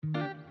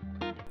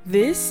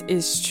This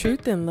is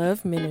Truth and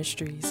Love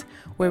Ministries,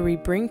 where we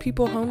bring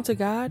people home to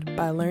God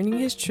by learning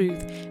His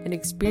truth and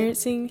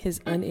experiencing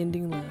His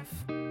unending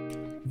love.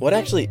 What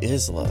actually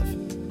is love?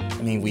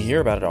 I mean, we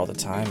hear about it all the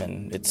time,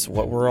 and it's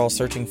what we're all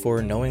searching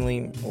for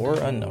knowingly or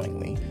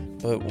unknowingly.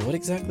 But what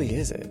exactly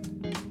is it?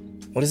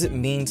 What does it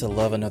mean to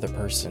love another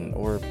person,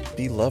 or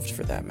be loved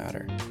for that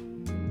matter?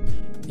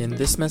 In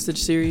this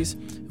message series,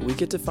 we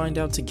get to find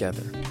out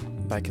together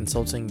by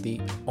consulting the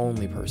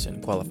only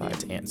person qualified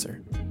to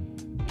answer.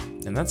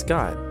 And that's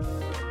God.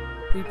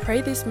 We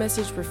pray this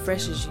message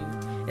refreshes you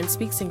and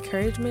speaks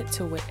encouragement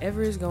to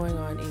whatever is going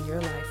on in your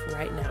life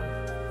right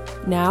now.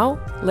 Now,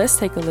 let's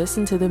take a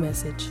listen to the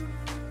message.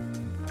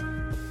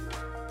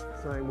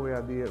 Same way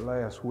I did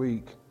last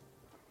week.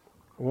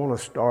 I want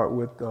to start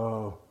with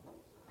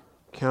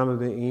kind of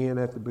the end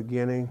at the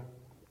beginning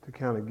to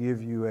kind of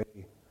give you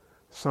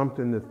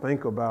something to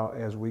think about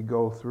as we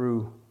go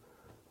through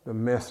the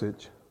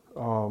message.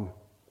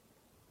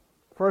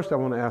 First, I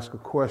want to ask a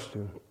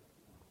question.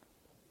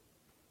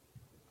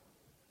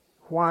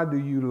 Why do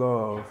you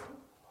love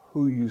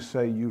who you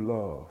say you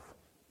love?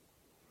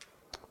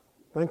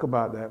 Think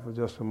about that for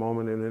just a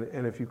moment.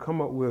 And if you come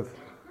up with,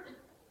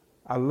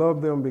 I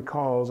love them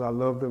because, I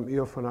love them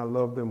if, and I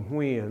love them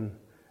when,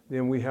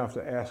 then we have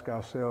to ask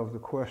ourselves the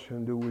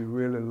question, do we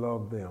really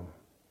love them?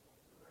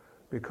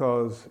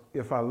 Because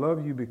if I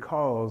love you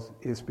because,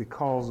 it's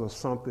because of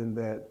something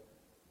that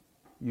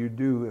you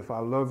do. If I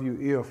love you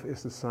if,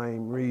 it's the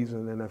same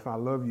reason. And if I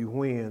love you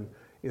when,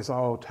 it's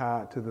all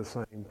tied to the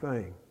same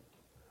thing.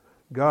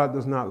 God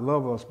does not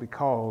love us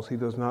because, He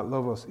does not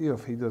love us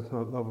if, He does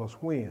not love us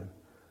when.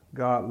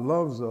 God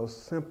loves us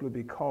simply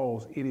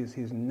because it is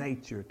His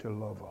nature to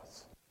love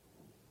us.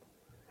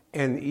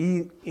 And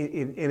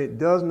it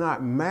does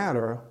not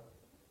matter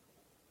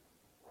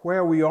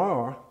where we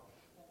are,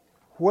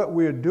 what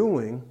we're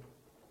doing,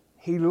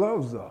 He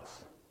loves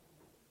us.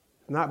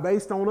 It's not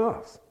based on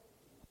us.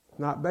 It's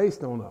not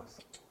based on us.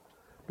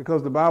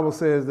 Because the Bible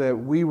says that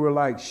we were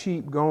like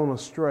sheep gone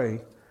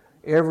astray.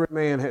 Every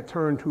man had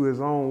turned to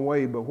his own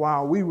way, but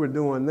while we were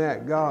doing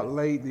that, God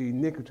laid the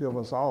iniquity of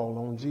us all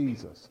on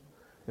Jesus.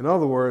 In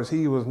other words,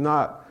 He was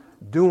not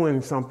doing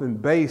something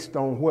based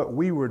on what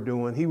we were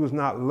doing. He was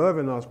not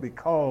loving us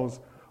because,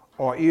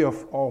 or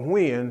if, or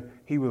when.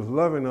 He was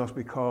loving us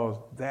because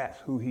that's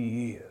who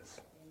He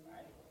is.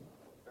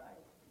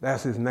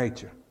 That's His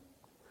nature.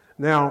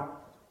 Now,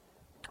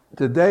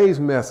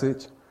 today's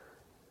message,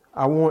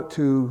 I want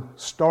to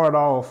start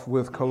off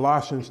with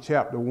Colossians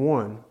chapter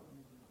 1.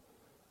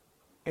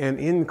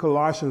 And in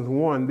Colossians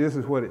 1, this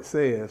is what it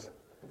says.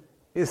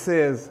 It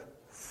says,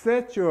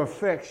 set your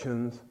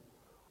affections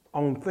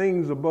on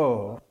things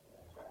above,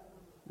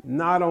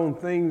 not on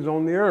things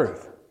on the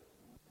earth.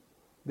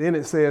 Then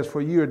it says,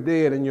 for you are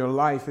dead and your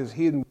life is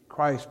hidden with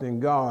Christ in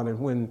God. And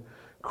when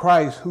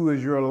Christ, who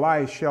is your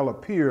life, shall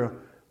appear,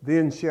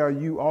 then shall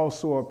you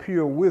also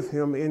appear with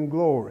Him in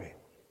glory.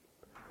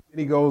 And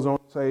he goes on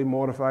to say,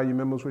 mortify your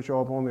members which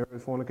are upon the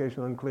earth,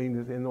 fornication,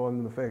 uncleanness,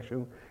 inordinate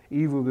affection,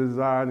 evil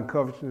desire, and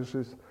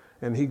covetousness.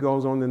 And he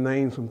goes on to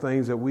name some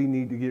things that we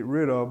need to get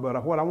rid of.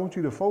 But what I want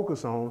you to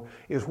focus on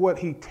is what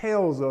he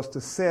tells us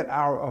to set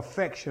our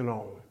affection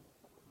on.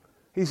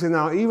 He said,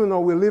 now, even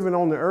though we're living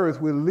on the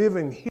earth, we're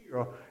living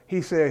here.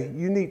 He said,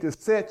 you need to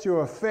set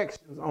your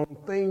affections on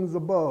things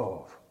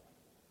above,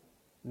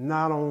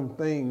 not on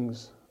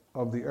things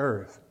of the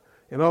earth.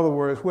 In other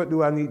words, what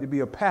do I need to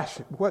be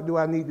passionate about?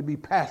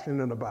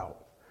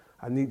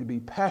 I need to be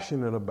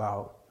passionate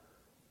about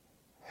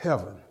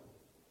heaven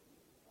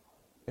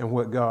and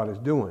what God is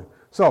doing.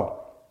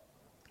 So,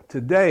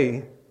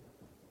 today,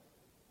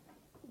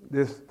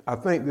 I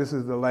think this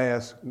is the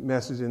last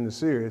message in the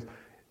series,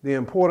 the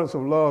importance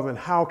of love and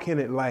how can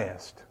it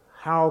last?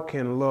 How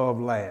can love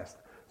last?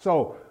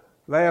 So,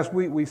 last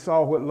week we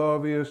saw what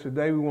love is.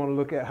 Today we want to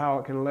look at how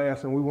it can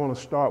last, and we want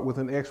to start with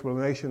an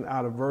explanation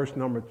out of verse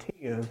number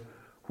 10,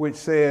 which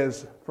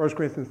says, 1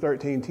 Corinthians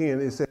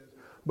 13:10, it says,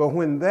 but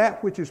when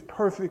that which is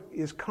perfect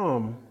is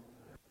come,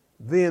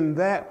 then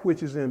that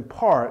which is in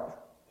part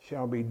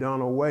shall be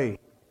done away.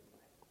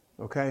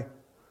 Okay?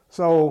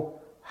 So,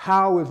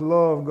 how is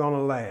love going to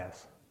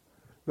last?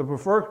 The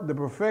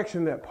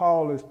perfection that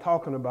Paul is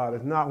talking about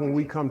is not when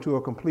we come to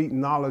a complete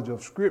knowledge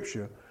of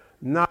Scripture,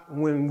 not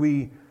when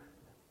we,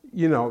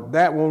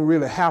 that won't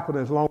really happen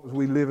as long as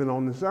we're living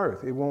on this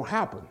earth. It won't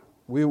happen.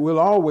 We will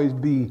always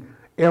be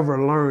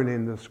ever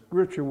learning. The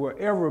Scripture will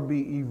ever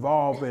be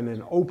evolving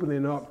and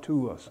opening up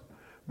to us.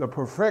 The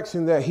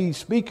perfection that he's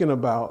speaking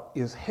about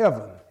is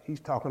heaven. He's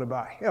talking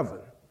about heaven,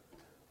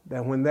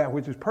 that when that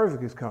which is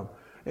perfect is come.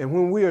 And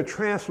when we are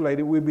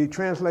translated, we'll be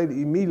translated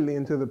immediately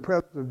into the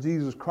presence of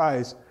Jesus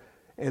Christ,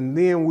 and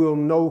then we'll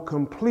know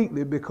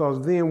completely, because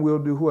then we'll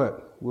do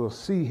what? We'll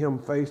see Him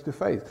face to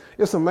face.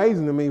 It's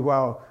amazing to me,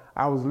 while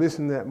I was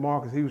listening to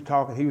Marcus, he was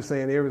talking, he was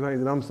saying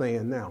everything that I'm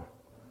saying now.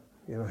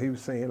 He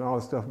was saying all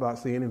the stuff about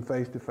seeing Him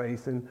face to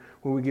face, and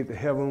when we get to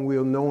heaven,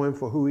 we'll know Him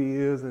for who He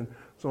is, and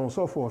so on and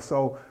so forth.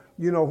 So,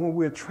 when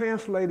we're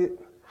translated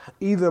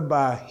either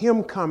by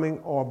Him coming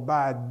or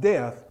by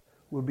death,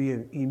 we'll be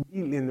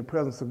immediately in the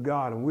presence of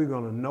God, and we're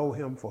going to know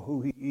him for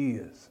who he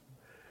is.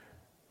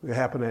 It will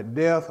happen at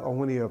death, or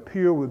when he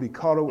appears, we'll be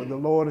caught up with the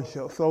Lord, and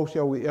so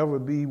shall we ever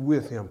be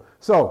with him.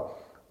 So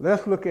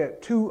let's look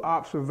at two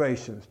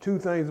observations, two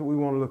things that we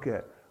want to look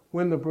at.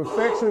 When the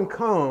perfection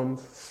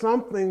comes,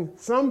 some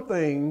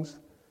things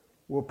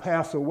will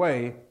pass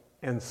away,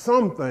 and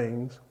some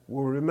things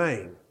will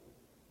remain.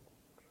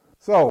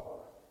 So,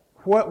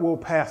 what will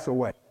pass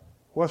away?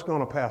 What's going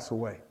to pass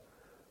away?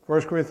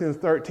 1 Corinthians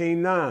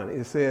 13:9,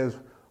 it says,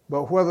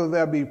 but whether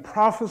there be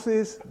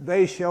prophecies,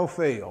 they shall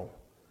fail.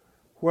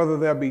 Whether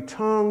there be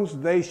tongues,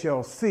 they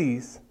shall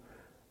cease.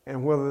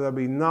 And whether there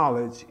be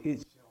knowledge, it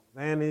shall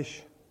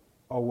vanish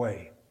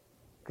away.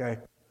 Okay?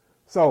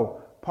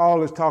 So,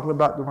 Paul is talking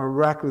about the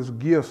miraculous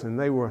gifts, and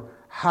they were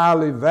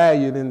highly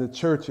valued in the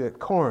church at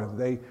Corinth.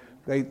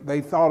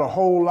 They thought a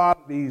whole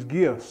lot of these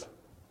gifts.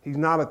 He's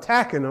not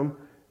attacking them.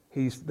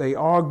 They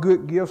are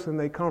good gifts, and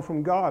they come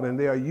from God, and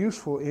they are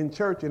useful in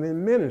church and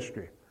in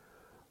ministry.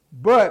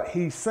 But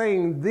he's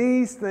saying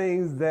these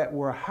things that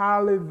were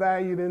highly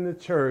valued in the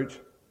church,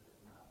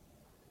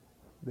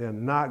 they're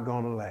not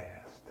going to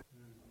last.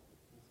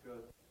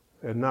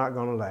 They're not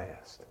going to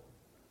last.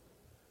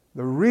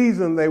 The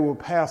reason they will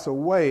pass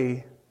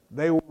away,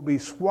 they will be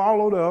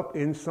swallowed up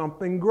in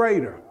something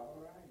greater.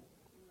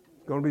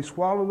 Going to be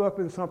swallowed up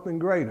in something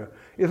greater.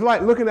 It's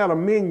like looking at a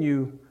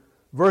menu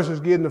versus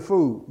getting the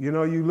food. You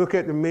know, you look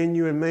at the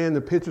menu and, man,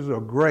 the pictures are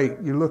great.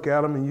 You look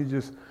at them and you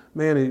just,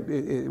 man,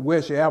 it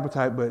whets your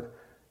appetite. But,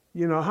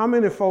 you know, how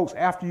many folks,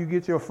 after you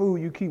get your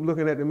food, you keep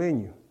looking at the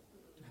menu?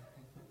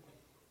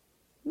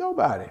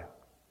 Nobody.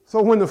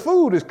 So when the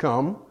food has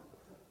come,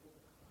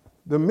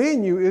 the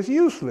menu is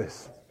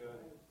useless.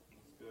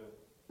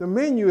 The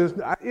menu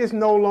is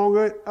no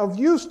longer of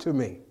use to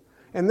me.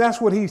 And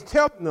that's what he's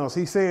telling us.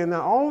 He's saying,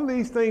 now, all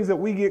these things that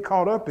we get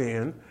caught up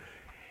in,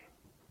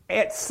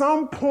 at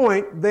some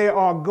point, they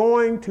are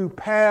going to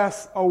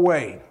pass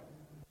away.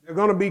 They're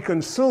going to be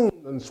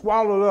consumed and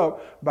swallowed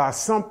up by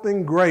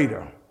something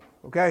greater.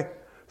 Okay?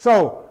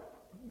 So,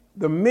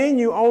 the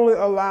menu only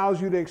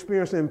allows you to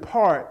experience in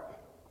part.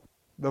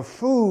 The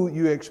food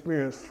you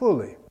experience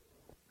fully.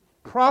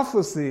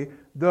 Prophecy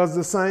does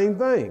the same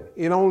thing.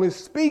 It only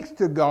speaks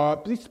to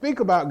God, speak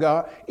about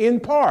God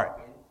in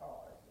part.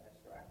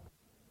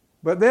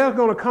 But there's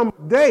going to come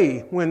a day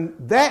when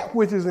that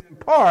which is in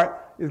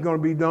part is going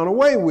to be done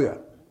away with.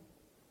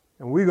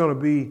 And we're going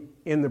to be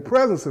in the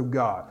presence of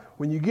God.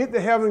 When you get to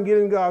heaven, get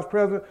in God's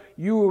presence,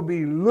 you will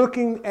be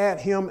looking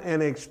at him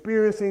and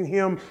experiencing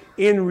him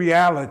in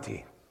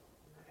reality.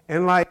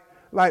 And like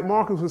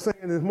Marcus was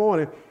saying this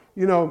morning,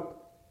 you know,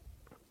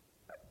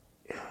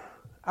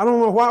 I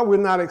don't know why we're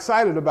not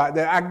excited about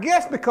that. I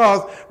guess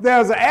because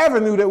there's an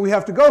avenue that we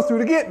have to go through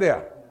to get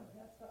there.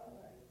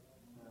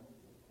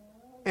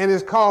 And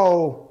it's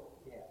called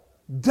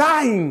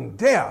dying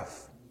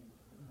death.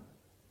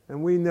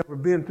 And we've never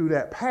been through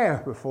that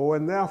path before,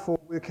 and therefore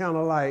we're kind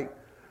of like,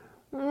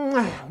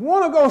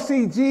 want to go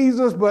see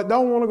Jesus, but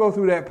don't want to go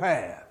through that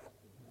path.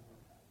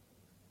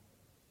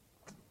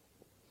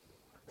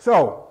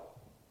 So,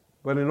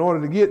 but in order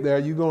to get there,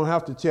 you're going to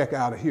have to check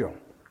out of here.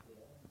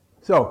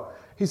 So,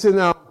 he said,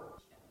 now,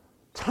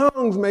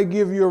 tongues may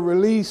give you a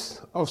release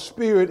of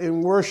spirit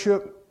in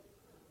worship,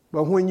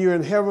 but when you're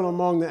in heaven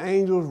among the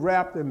angels,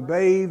 wrapped and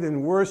bathed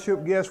in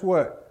worship, guess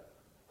what?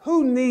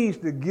 Who needs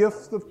the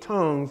gifts of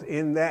tongues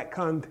in that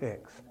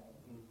context?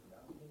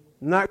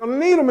 Not going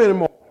to need them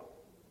anymore.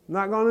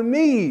 Not going to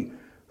need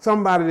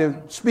somebody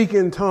to speak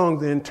in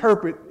tongues and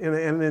interpret, and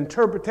an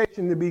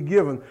interpretation to be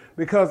given,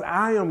 because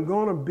I am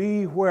going to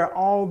be where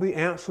all the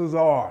answers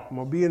are. I'm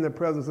going to be in the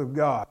presence of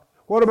God.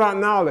 What about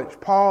knowledge?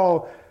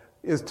 Paul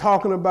is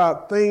talking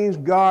about things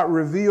God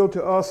revealed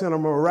to us in a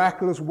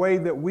miraculous way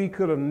that we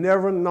could have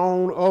never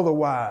known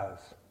otherwise.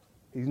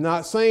 He's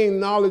not saying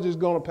knowledge is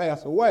going to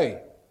pass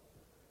away.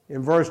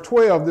 In verse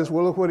 12,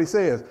 look what he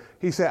says.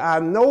 He said, I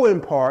know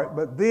in part,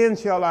 but then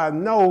shall I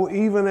know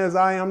even as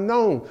I am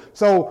known.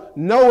 So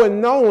know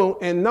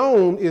and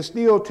known is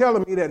still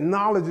telling me that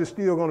knowledge is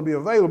still going to be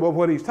available.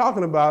 What he's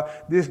talking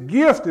about, this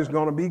gift is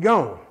going to be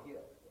gone.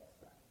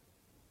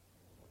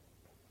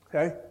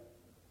 Okay?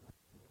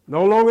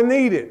 No longer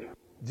needed.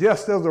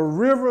 Just as a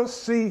river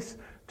ceases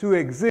to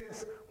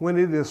exist when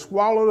it is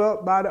swallowed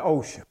up by the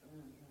ocean.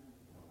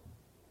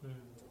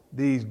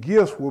 These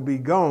gifts will be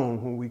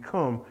gone when we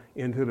come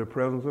into the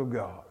presence of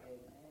God.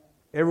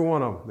 Every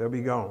one of them, they'll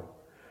be gone.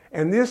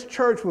 And this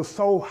church was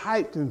so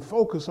hyped and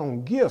focused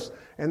on gifts,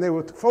 and they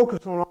were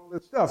focused on all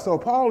this stuff. So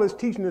Paul is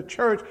teaching the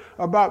church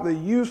about the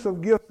use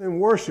of gifts in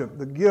worship.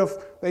 The gifts,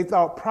 they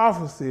thought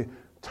prophecy,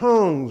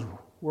 tongues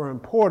were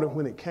important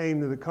when it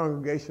came to the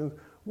congregation's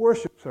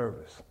worship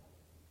service.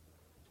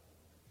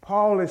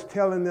 Paul is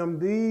telling them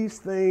these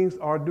things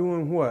are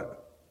doing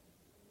what?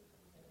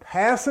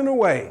 Passing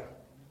away.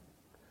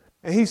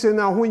 And he said,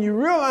 now when you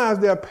realize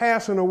they're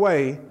passing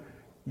away,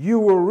 you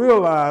will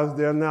realize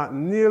they're not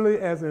nearly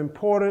as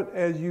important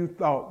as you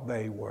thought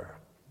they were.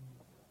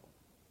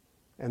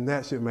 And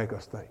that should make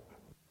us think.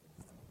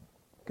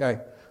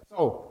 Okay,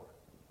 so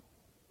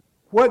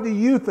What do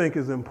you think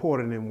is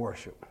important in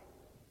worship?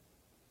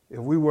 If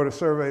we were to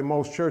survey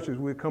most churches,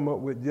 we'd come up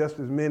with just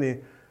as many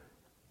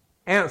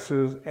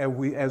answers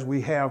as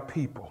we have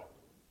people.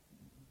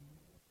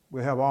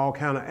 We have all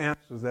kind of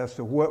answers as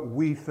to what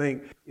we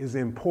think is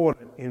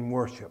important in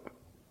worship.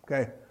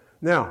 Okay?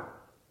 Now,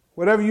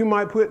 whatever you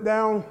might put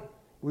down,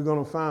 we're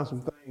going to find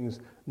some things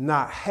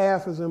not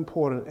half as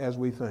important as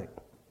we think.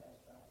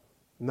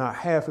 Not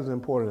half as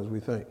important as we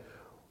think.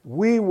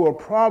 We will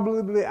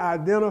probably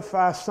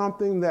identify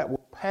something that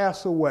will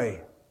pass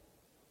away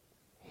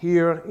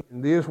here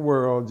in this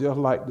world, just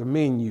like the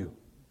menu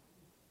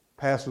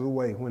passes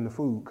away when the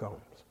food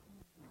comes.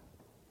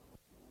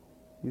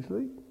 You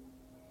sleep?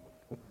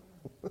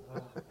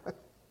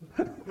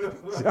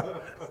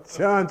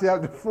 John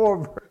chapter 4,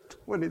 verse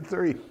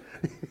 23.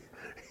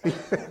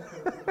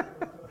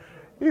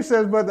 He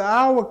says, but the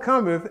hour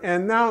cometh,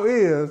 and now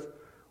is,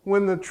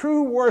 when the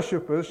true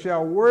worshipers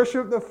shall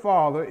worship the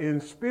Father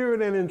in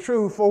spirit and in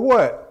truth. For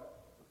what?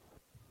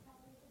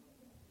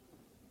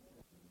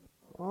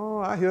 Oh,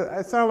 I hear.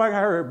 It sounds like I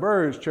heard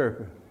birds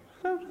chirping.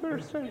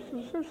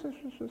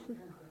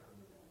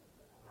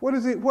 What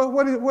is it?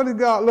 What is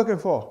God looking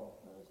for?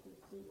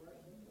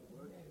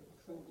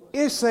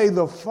 It say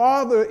the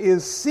Father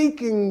is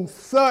seeking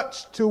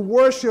such to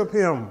worship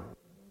Him.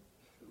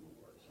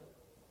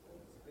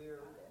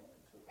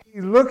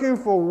 He's looking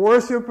for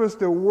worshipers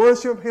to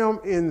worship Him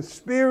in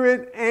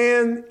spirit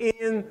and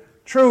in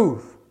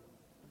truth.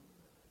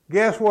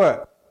 Guess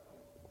what?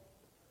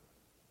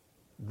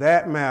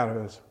 That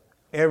matters.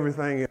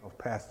 Everything else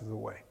passes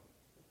away.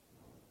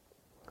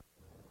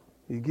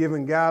 He's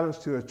giving guidance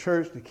to a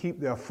church to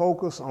keep their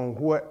focus on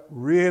what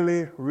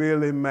really,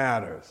 really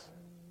matters.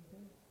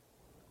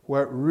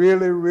 What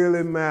really,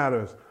 really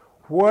matters.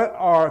 What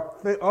are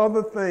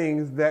other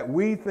things that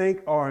we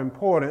think are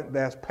important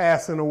that's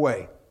passing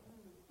away?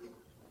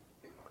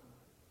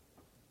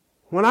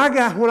 When I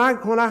got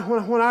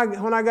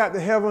to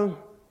heaven,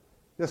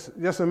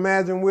 just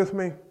imagine with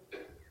me,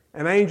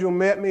 an angel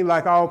met me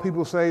like all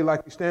people say,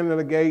 like you stand at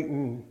the gate,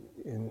 and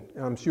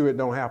I'm sure it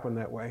don't happen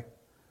that way,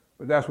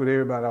 but that's what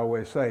everybody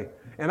always say.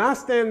 And I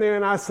stand there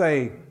and I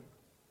say,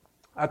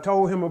 I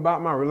told him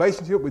about my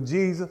relationship with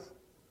Jesus.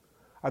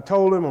 I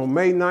told him on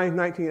May 9th,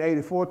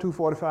 1984,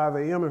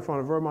 2:45 a.m. in front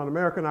of Vermont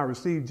American, I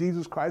received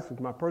Jesus Christ as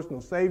my personal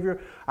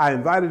Savior. I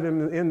invited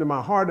him into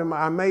my heart, and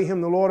I made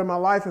him the Lord of my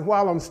life. And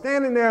while I'm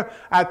standing there,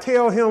 I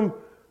tell him,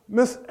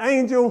 Miss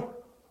Angel,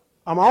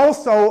 I'm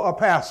also a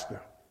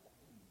pastor.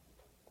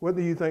 What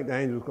do you think the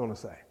angel's going to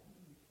say?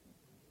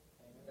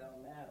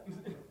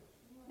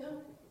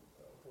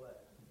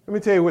 Let me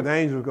tell you what the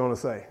angel's going to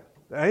say.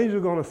 The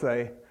angel's going to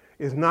say,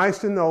 it's nice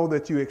to know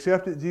that you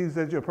accepted Jesus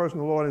as your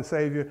personal Lord and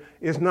Savior.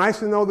 It's nice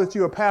to know that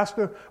you're a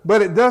pastor,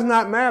 but it does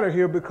not matter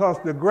here because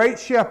the great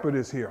shepherd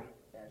is here.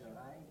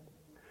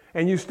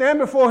 And you stand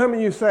before him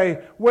and you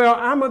say, well,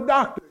 I'm a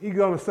doctor. He's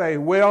going to say,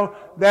 well,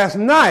 that's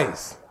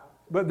nice,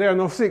 but there are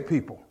no sick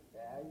people.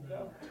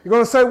 You're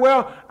going to say,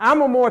 well,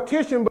 I'm a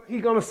mortician, but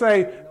he's going to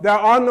say, there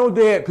are no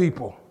dead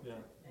people.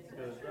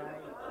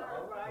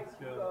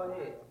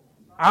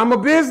 I'm a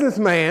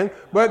businessman,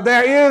 but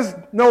there is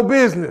no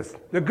business.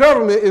 The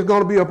government is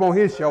going to be up on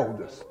his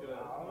shoulders.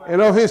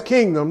 And of his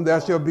kingdom, there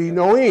shall be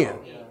no end.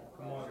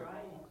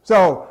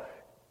 So,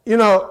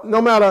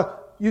 no matter,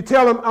 you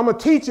tell them I'm a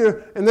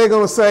teacher, and they're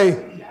going to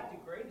say,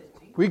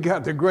 we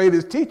got the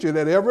greatest teacher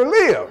that ever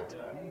lived.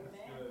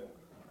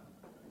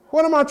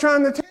 What am I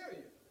trying to tell you?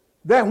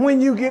 That when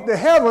you get to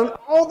heaven,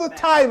 all the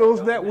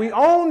titles that we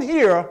own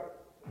here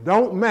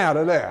don't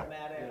matter there.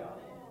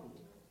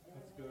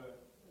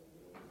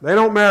 They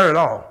don't matter at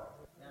all.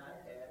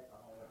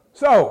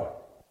 So,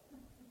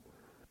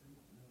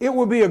 it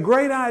would be a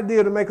great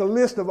idea to make a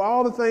list of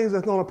all the things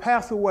that's going to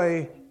pass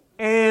away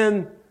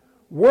and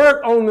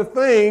work on the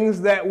things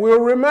that will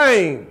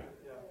remain.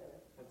 Yeah,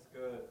 that's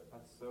good.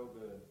 That's so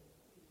good.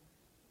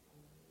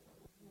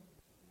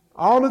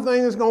 All the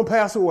things that's going to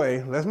pass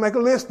away, let's make a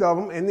list of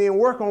them and then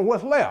work on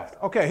what's left.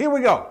 Okay, here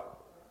we go.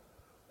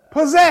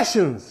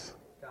 Possessions.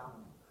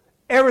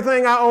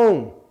 Everything I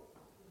own.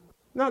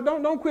 No,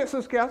 don't quit,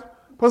 Sister Castle.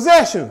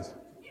 Possessions.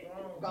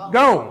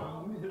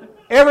 Gone.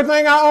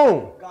 Everything I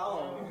own.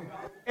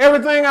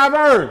 Everything I've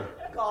earned.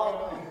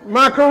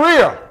 My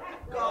career.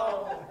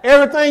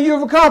 Everything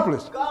you've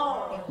accomplished.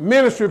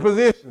 Ministry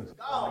positions.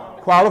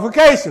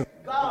 Qualifications.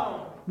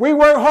 We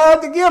work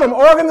hard to get them.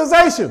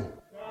 Organization.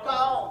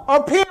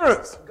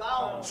 Appearance.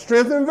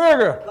 Strength and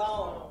vigor.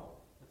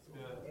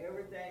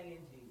 Everything in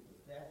Jesus.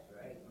 That's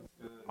right.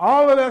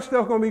 All of that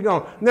stuff going to be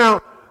gone. Now,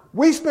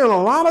 we spend a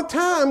lot of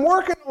time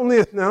working on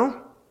this now.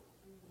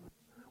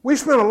 We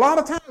spend a lot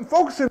of time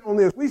focusing on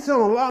this. We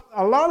spend a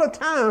lot of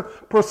time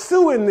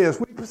pursuing this.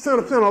 We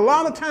spend a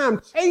lot of time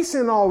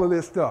chasing all of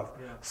this stuff.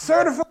 Yeah.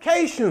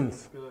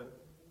 Certifications.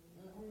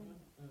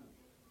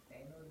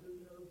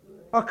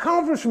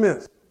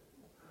 Accomplishments.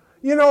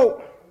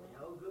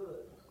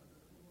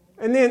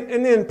 And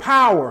then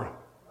power.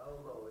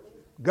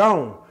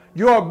 Gone.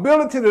 Your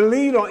ability to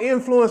lead or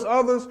influence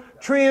others,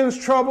 trends,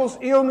 troubles,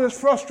 illness,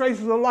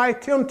 frustrations of life,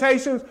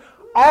 temptations,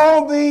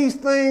 All these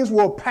things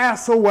will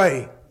pass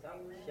away.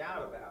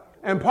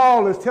 And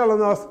Paul is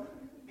telling us,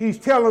 he's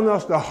telling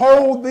us to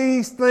hold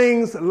these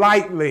things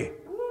lightly.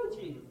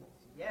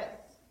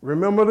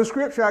 Remember the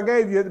scripture I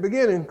gave you at the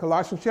beginning,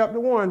 Colossians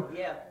chapter 1.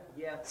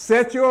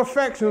 Set your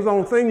affections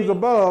on things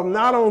above,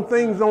 not on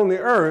things on the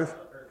earth,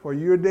 for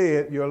you're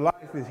dead. Your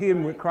life is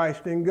hidden with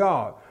Christ in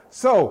God.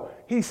 So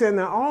he said,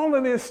 now all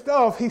of this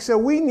stuff, he said,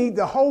 we need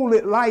to hold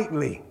it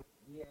lightly.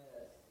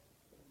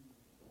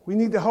 We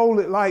need to hold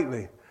it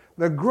lightly.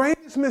 The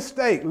greatest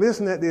mistake,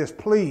 listen at this,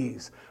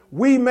 please,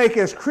 we make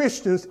as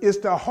Christians is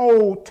to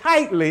hold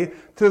tightly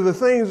to the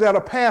things that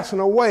are passing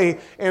away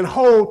and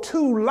hold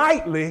too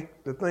lightly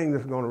the thing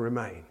that's going to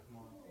remain.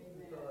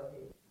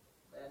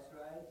 That's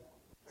right.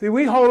 See,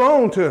 we hold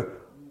on to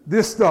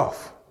this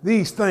stuff,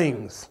 these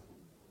things.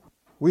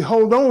 We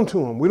hold on to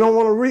them. We don't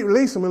want to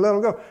release them and let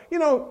them go. You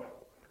know,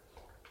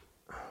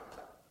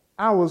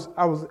 I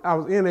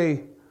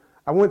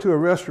went to a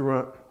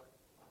restaurant,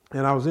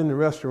 and I was in the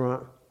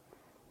restaurant,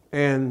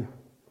 and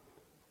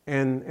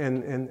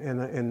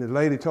the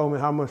lady told me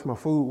how much my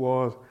food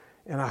was,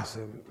 and I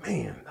said,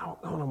 man,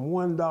 I'm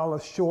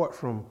 $1 short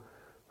from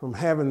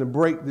having to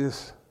break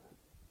this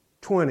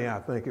 20, I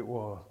think it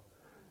was.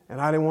 And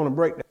I didn't want to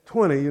break that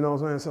 20, you know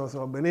what I'm saying?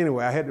 So, but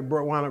anyway, I had to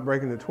wind up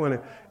breaking the 20.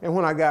 And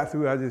when I got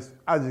through, I just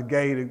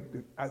gave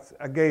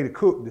the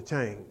cook the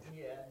change.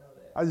 Yeah, I know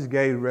that. I just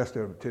gave the rest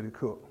of it to the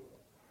cook.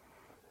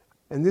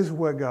 And this is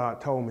what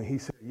God told me. He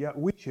said, yeah,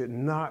 we should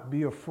not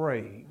be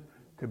afraid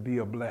to be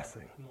a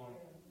blessing.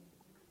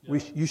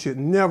 You should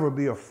never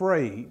be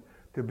afraid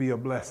to be a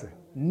blessing.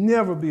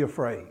 Never be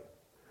afraid.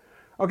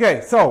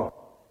 Okay, so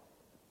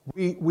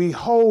we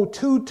hold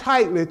too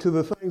tightly to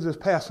the things that's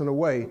passing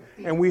away,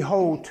 and we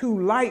hold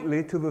too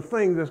lightly to the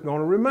things that's going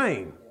to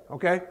remain.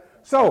 Okay?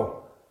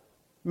 So,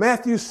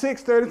 Matthew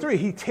 6:33,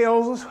 he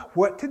tells us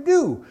what to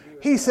do.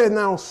 He said,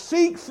 now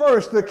seek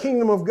first the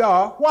kingdom of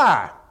God.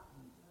 Why?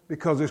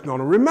 Because it's going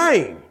to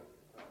remain.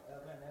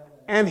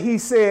 And he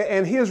said,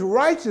 and his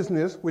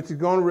righteousness, which is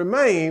going to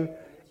remain.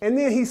 And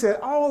then he said,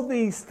 all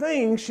these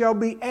things shall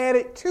be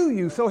added to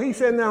you. So he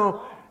said,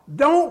 now,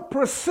 don't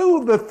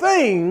pursue the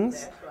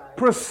things,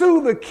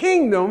 pursue the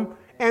kingdom,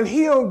 and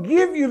he'll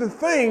give you the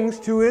things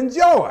to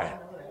enjoy.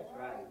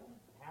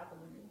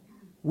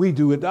 We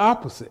do it the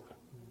opposite.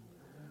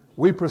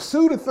 We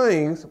pursue the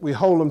things, we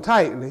hold them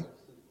tightly.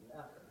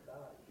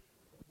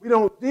 We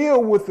don't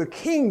deal with the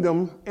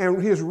kingdom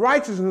and his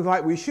righteousness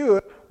like we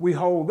should. We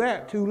hold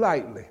that too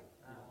lightly.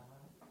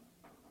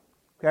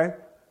 Okay?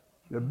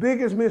 The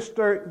biggest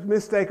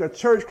mistake a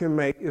church can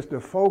make is to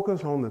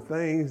focus on the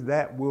things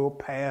that will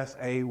pass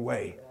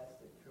away.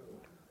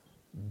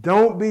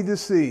 Don't be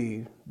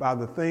deceived by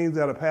the things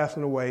that are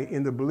passing away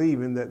into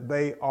believing that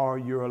they are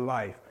your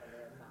life.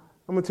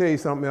 I'm going to tell you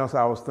something else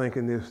I was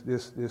thinking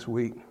this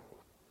week.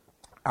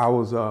 I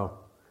was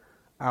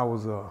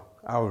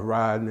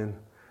riding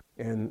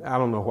and I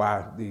don't know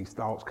why these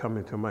thoughts come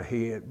into my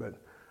head, but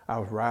I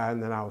was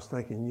riding and I was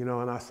thinking, you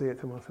know, and I said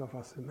to myself,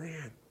 I said,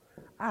 man,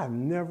 I've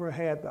never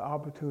had the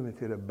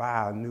opportunity to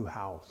buy a new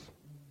house.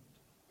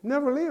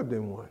 Never lived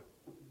in one.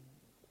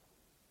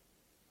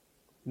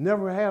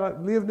 Never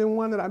lived in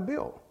one that I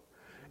built.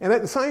 And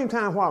at the same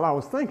time, while I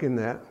was thinking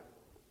that,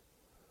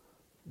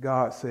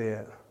 God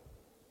said,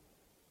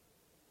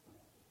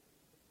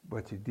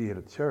 but you did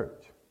a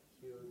church.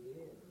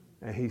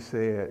 And he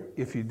said,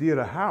 if you did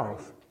a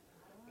house,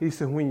 he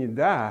said, when you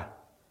die,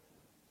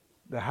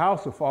 the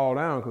house will fall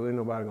down because ain't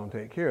nobody going to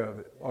take care of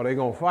it. Or they're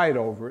going to fight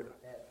over it.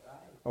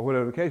 Or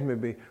whatever the case may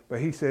be. But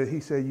he said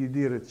you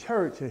did a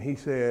church, and he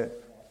said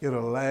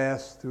it'll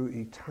last through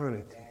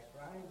eternity.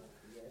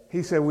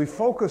 He said we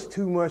focus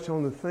too much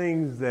on the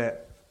things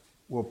that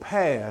will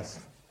pass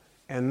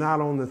and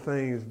not on the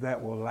things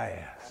that will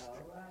last.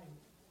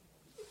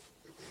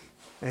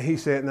 And he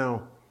said,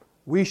 now,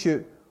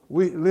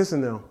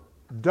 listen now,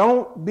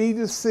 don't be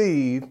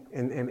deceived,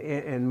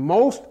 and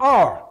most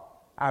are,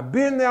 I've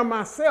been there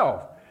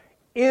myself,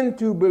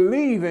 into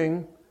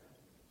believing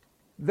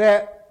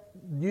that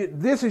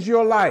this is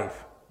your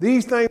life.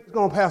 These things are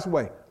going to pass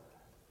away.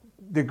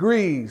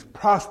 Degrees,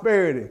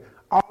 prosperity,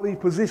 all these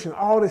positions,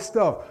 all this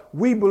stuff.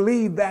 We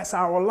believe that's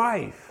our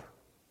life.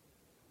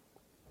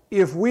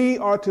 If we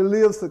are to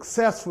live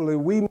successfully,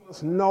 we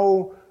must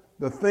know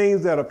the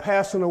things that are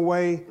passing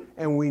away,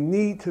 and we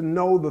need to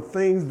know the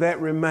things that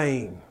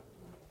remain.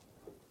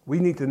 We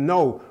need to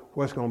know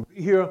what's going to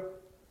be here,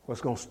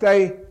 what's going to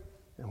stay,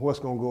 and what's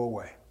going to go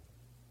away.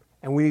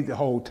 And we need to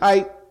hold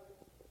tight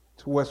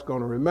to what's going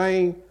to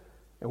remain,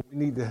 and we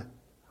need to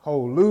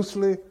hold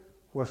loosely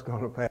what's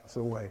going to pass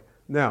away.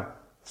 Now,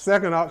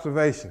 second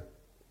observation.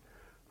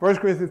 1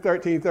 Corinthians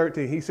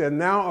 13:13, he said,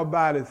 now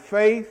abideth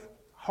faith,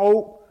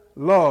 hope,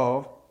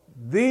 love,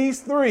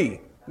 these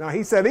three. Now,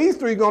 he said these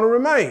three are going to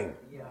remain.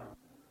 Yeah.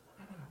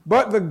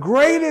 But the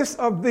greatest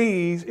of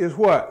these is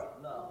what?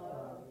 Love.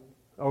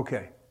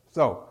 Okay,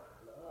 so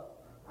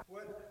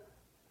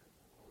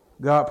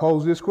God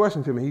posed this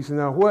question to me. He said,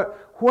 now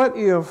what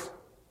if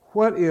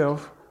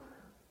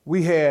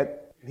we had,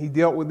 he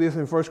dealt with this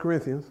in 1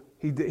 Corinthians.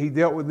 he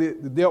dealt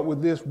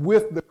with this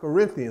with the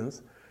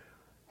Corinthians,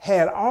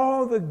 had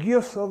all the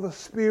gifts of the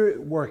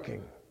Spirit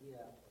working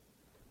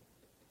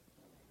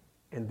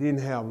and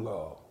didn't have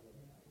love.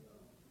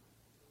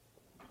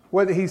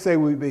 What did he say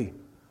we'd be?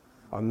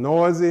 A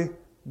noisy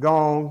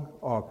gong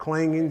or a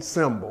clanging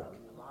cymbal.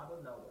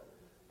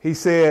 He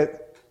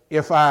said,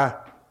 if I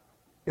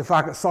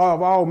could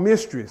solve all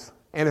mysteries,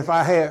 and if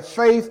I had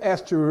faith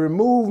as to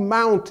remove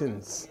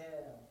mountains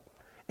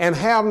and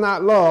have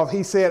not love,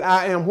 he said,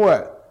 I am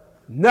what?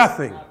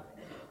 Nothing.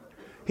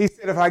 He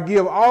said, if I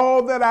give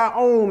all that I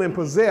own and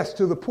possess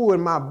to the poor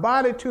and my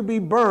body to be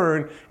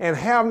burned and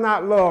have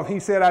not love, he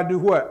said, I do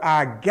what?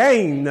 I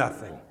gain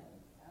nothing.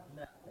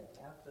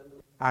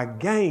 I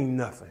gain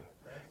nothing.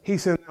 He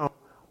said, now,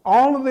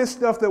 all of this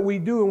stuff that we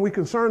do and we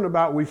concerned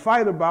about, we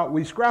fight about,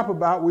 we scrap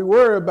about, we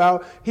worry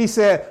about, he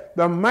said,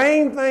 the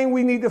main thing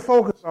we need to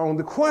focus on,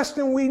 the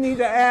question we need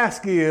to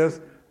ask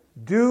is,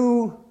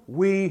 do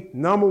we,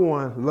 number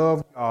one,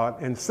 love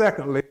God? And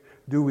secondly,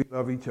 do we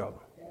love each other?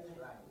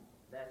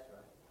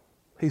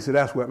 He said,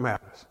 that's what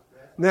matters.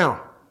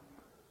 Now,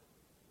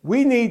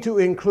 we need to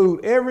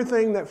include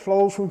everything that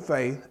flows from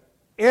faith,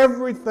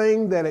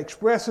 everything that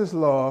expresses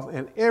love,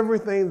 and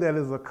everything that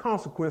is a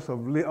consequence of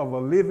a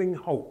living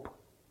hope.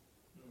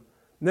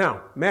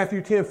 Now,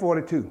 Matthew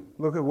 10:42,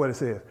 look at what it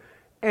says.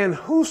 And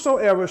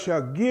whosoever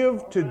shall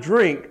give to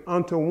drink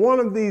unto one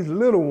of these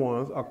little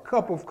ones a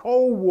cup of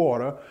cold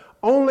water,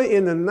 only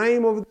in the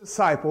name of a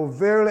disciple,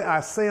 verily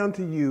I say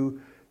unto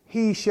you,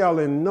 he shall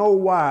in no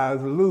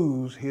wise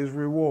lose his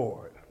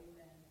reward.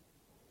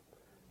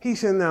 He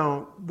said,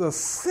 now, the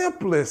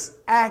simplest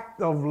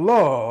act of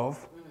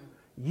love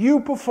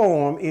you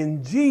perform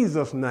in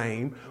Jesus'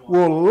 name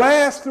will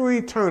last through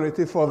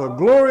eternity for the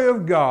glory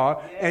of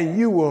God, and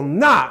you will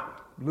not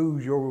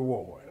lose your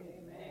reward.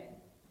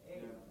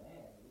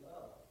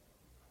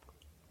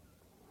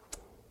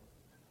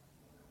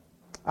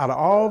 Out of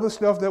all the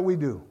stuff that we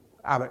do,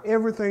 out of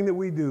everything that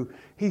we do,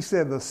 he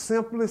said the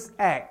simplest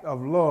act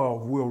of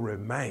love will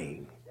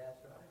remain.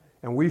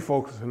 And we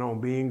focusing on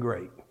being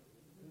great.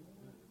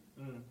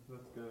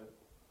 That's good.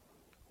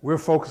 We're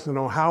focusing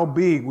on how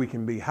big we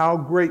can be, how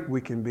great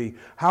we can be,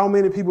 how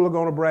many people are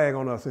going to brag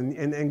on us.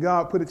 And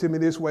God put it to me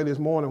this way this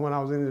morning when I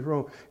was in this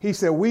room. He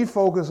said, we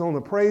focus on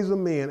the praise of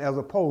men as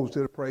opposed to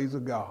the praise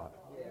of God.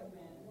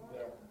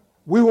 Yeah.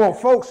 We want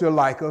folks to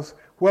like us,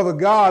 whether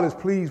God is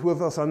pleased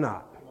with us or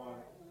not.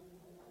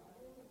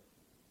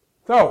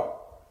 So,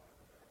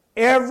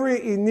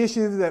 every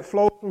initiative that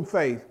flows from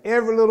faith,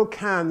 every little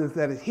kindness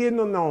that is hidden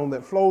or known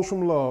that flows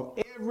from love,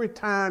 every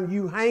time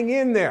you hang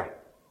in there,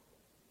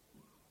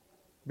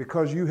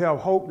 because you have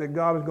hope that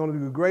God is going to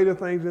do greater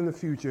things in the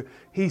future,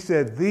 he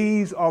said,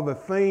 these are the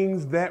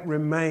things that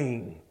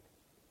remain.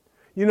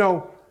 You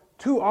know,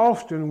 too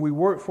often we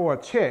work for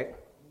a check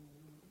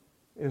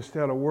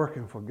instead of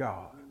working for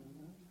God.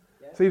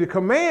 See, the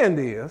command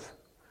is,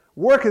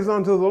 work is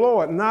unto the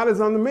Lord, not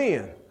as unto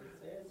men.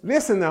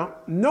 Listen now,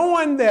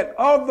 knowing that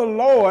of the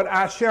Lord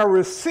I shall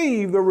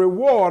receive the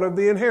reward of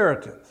the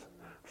inheritance,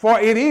 for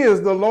it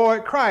is the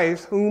Lord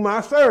Christ whom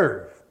I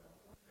serve.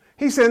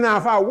 He said, now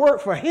if I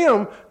work for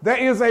him, there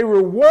is a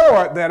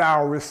reward that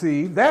I'll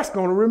receive. That's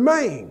going to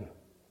remain.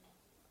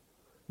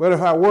 But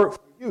if I work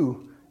for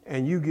you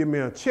and you give me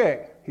a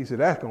check, he said,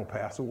 that's going to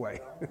pass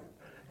away.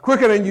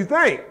 Quicker than you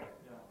think.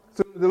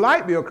 So the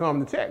light bill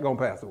comes, the check going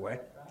to pass away.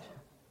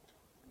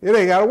 It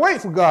ain't got to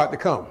wait for God to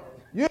come.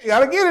 You ain't got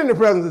to get in the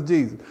presence of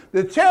Jesus.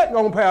 The check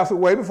going to pass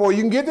away before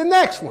you can get the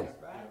next one.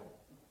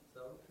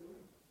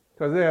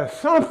 Because there's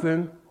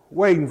something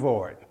waiting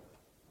for it.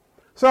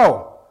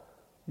 So,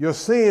 your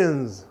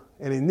sins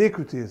and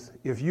iniquities,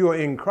 if you are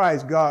in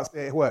Christ, God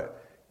said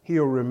what?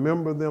 He'll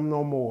remember them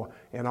no more.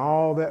 And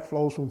all that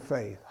flows from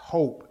faith,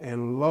 hope,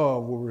 and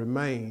love will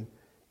remain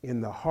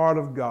in the heart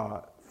of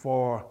God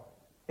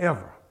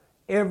forever.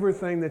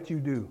 Everything that you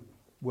do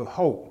with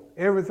hope,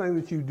 everything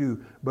that you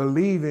do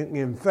believing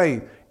in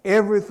faith,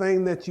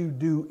 everything that you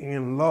do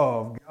in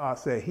love, God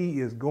said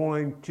he is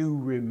going to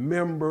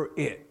remember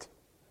it.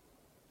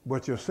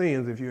 But your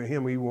sins, if you're in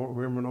him, he won't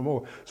remember no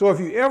more. So if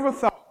you ever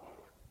thought,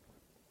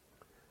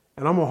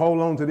 and I'm going to hold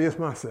on to this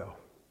myself.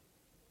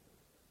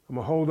 I'm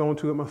going to hold on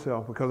to it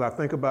myself because I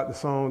think about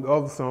the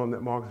other song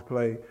that Marcus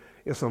played.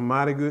 It's a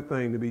mighty good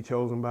thing to be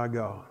chosen by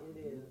God.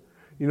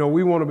 You know,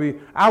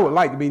 I would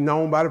like to be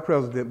known by the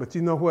president, but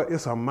you know what?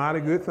 It's a mighty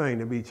good thing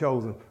to be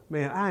chosen.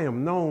 Man, I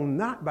am known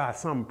not by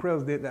some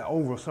president that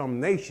over some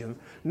nation,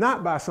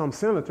 not by some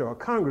senator or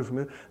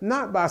congressman,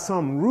 not by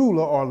some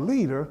ruler or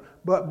leader,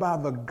 but by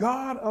the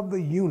God of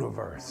the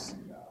universe.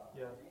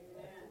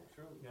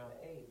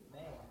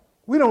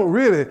 We don't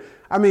really,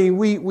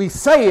 we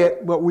say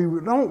it, but we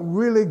don't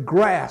really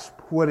grasp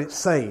what it's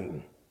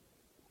saying.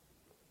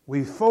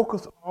 We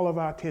focus all of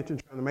our attention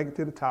trying to make it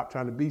to the top,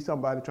 trying to be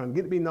somebody, trying to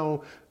get to be known.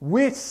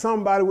 Wish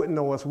somebody would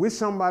know us, wish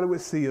somebody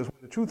would see us.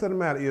 The truth of the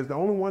matter is the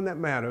only one that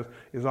matters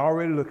is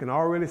already looking,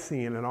 already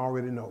seeing, and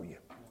already know you.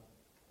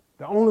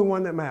 The only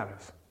one that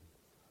matters.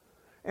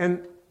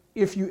 And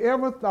if you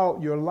ever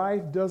thought your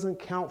life doesn't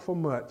count for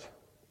much,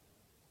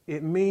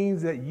 It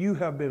means that you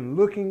have been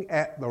looking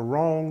at the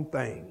wrong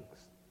things.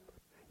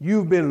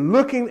 You've been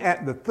looking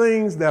at the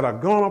things that are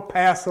going to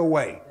pass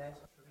away.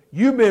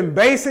 You've been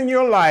basing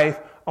your life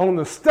on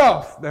the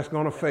stuff that's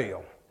going to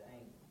fail.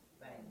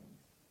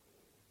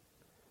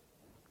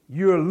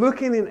 You're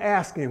looking and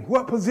asking,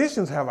 what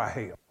positions have I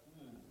held?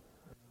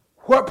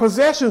 What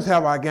possessions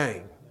have I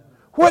gained?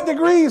 What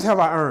degrees have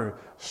I earned?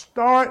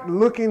 Start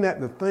looking at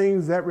the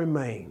things that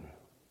remain.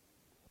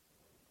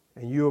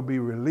 And you'll be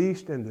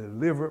released and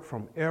delivered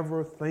from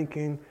ever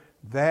thinking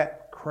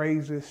that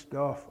crazy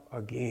stuff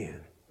again.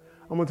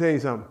 I'm going to tell you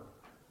something.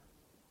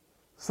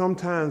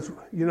 Sometimes,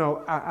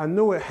 I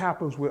know it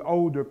happens with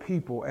older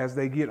people as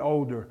they get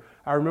older.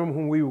 I remember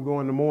when we were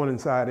going to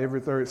Morningside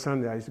every third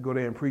Sunday. I used to go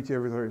there and preach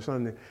every third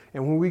Sunday.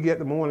 And when we get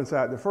to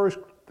Morningside, the first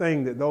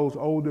thing that those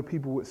older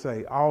people would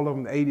say, all of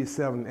them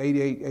 87,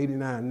 88,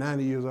 89,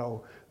 90 years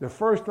old, the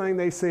first thing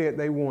they said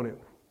they wanted,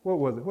 what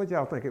was it? What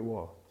y'all think it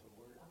was?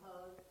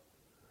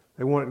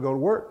 They wanted to go to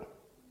work.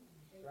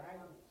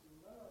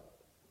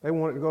 They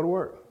wanted to go to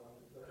work.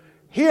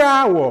 Here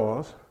I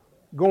was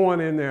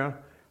going in there,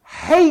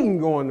 hating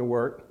going to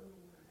work,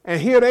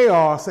 and here they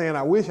are saying,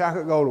 I wish I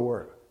could go to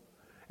work.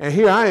 And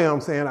here I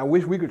am saying, I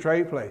wish we could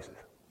trade places.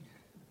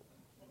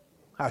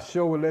 I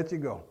sure would let you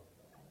go.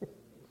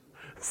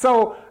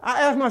 So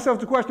I asked myself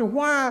the question,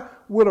 why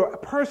would a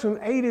person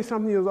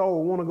 80-something years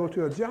old want to go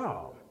to a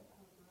job?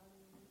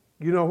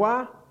 You know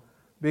why?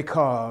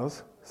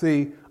 Because,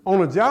 see,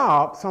 on a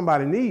job,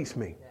 somebody needs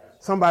me.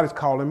 Somebody's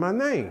calling my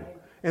name.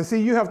 And see,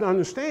 you have to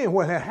understand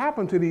what had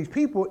happened to these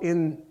people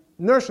in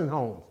nursing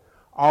homes.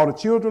 All the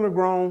children are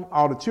grown.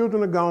 All the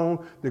children are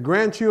gone. The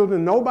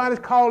grandchildren, nobody's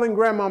calling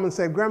grandmama and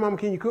saying, Grandmama,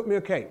 can you cook me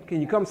a cake?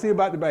 Can you come see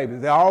about the babies?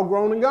 They're all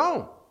grown and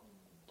gone.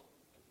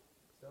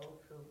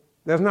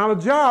 There's not a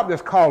job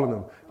that's calling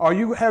them.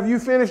 Have you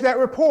finished that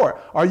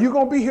report? Are you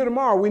going to be here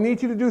tomorrow? We need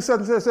you to do such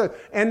and such and such.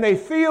 And they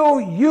feel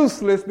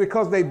useless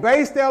because they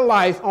base their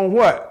life on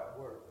what?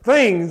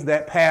 Things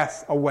that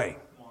pass away.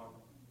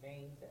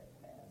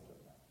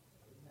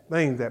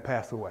 Things that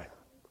pass away.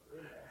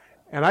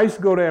 And I used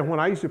to go there, and when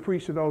I used to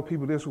preach to those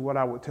people, this is what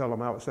I would tell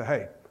them. I would say,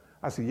 hey,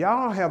 I said,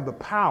 y'all have the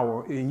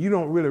power, and you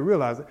don't really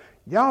realize it.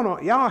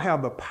 Y'all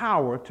have the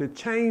power to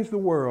change the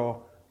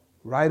world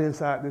right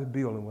inside this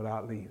building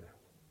without leaving.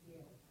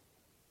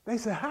 They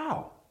said,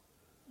 how?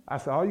 I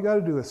said, all you got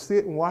to do is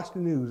sit and watch the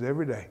news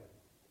every day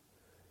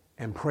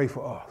and pray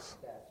for us.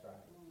 That's right.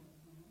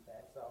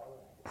 That's all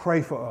right.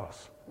 Pray for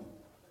us.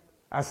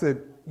 I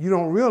said, you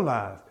don't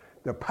realize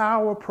the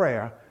power of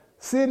prayer,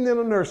 sitting in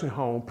a nursing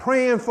home,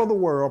 praying for the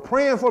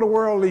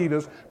world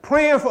leaders,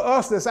 praying for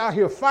us that's out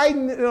here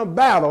fighting in a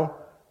battle,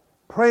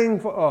 praying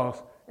for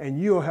us, and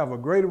you'll have a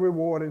greater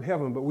reward in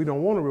heaven. But we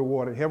don't want a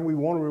reward in heaven. We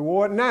want a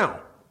reward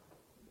now.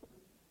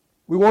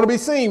 We want to be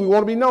seen. We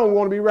want to be known. We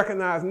want to be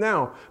recognized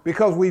now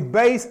because we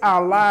base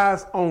our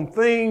lives on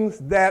things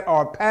that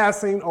are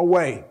passing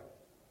away.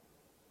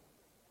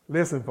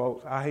 Listen,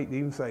 folks, I hate to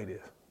even say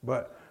this,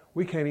 but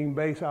we can't even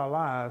base our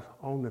lives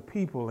on the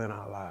people in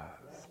our lives.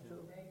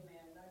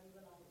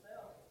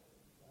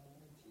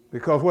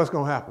 Because what's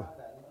going to happen?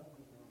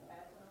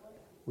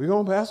 We're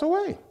going to pass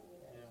away.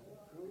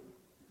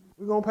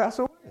 We're going to pass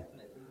away.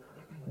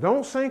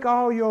 Don't sink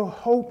all your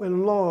hope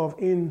and love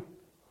in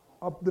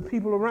the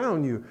people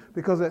around you,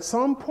 because at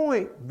some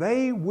point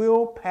they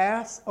will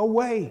pass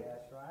away.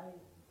 That's right.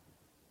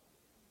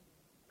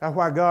 That's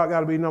why God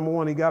got to be number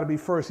one. He got to be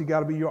first. He got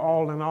to be your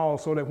all in all,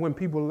 so that when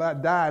people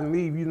die and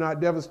leave, you're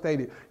not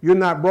devastated. You're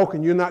not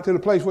broken. You're not to the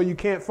place where you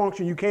can't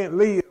function. You can't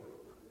live.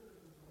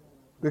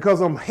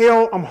 Because I'm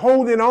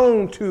holding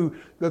on to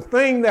the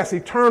thing that's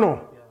eternal,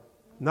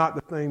 not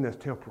the thing that's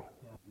temporal.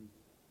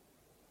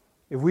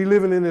 If we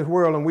living in this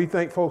world and we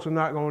think folks are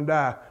not going to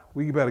die,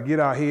 we better get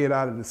our head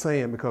out of the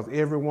sand, because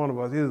every one of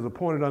us is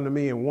appointed unto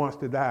me and wants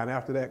to die. And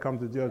after that comes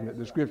the judgment.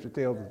 The scripture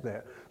tells us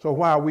that. So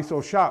why are we so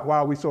shocked? Why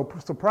are we so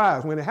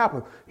surprised when it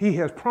happens? He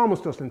has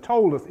promised us and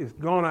told us it's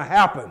going to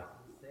happen.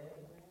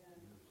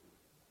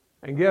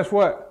 And guess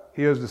what?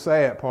 Here's the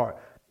sad part.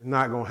 It's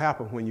not going to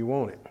happen when you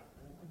want it.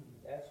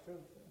 That's true.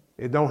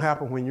 It don't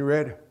happen when you're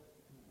ready.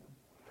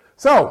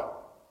 So,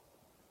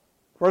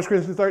 1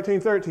 Corinthians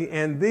 13:13,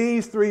 and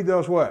these three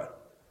does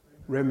what?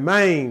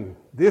 Remain.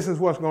 This is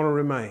what's going to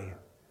remain.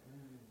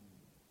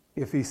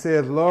 If he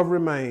says love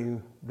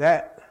remains,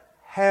 that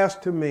has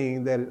to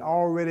mean that it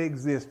already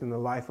exists in the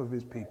life of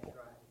his people.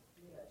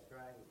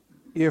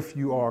 If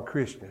you are a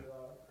Christian.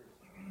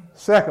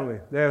 Secondly,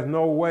 there's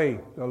no way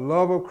the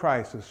love of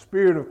Christ, the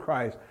Spirit of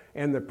Christ,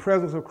 and the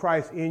presence of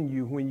Christ in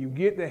you when you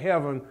get to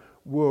heaven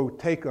will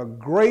take a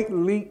great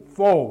leap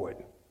forward.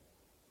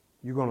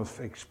 You're going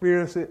to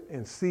experience it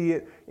and see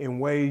it in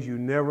ways you've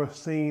never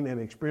seen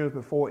and experienced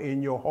before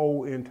in your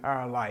whole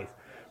entire life.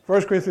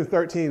 1 Corinthians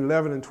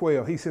 13:11 and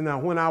 12. He said, now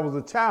when I was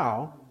a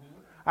child,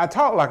 I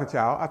talked like a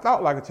child, I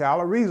thought like a child,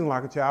 I reasoned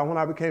like a child. When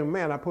I became a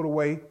man, I put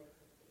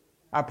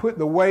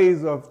the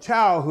ways of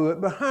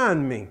childhood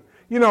behind me.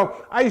 You know,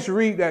 I used to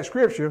read that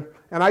scripture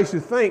and I used to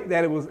think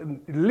that it was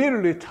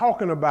literally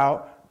talking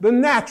about the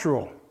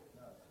natural.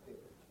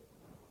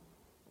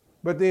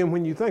 But then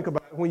when you think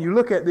about it, when you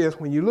look at this,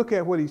 when you look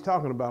at what he's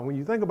talking about, when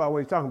you think about what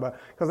he's talking about,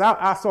 because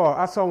I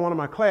saw one of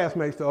my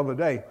classmates the other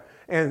day,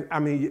 and I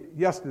mean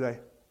yesterday,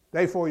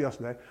 day before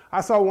yesterday,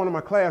 I saw one of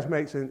my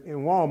classmates in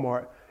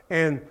Walmart,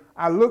 and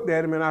I looked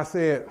at him and I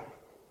said,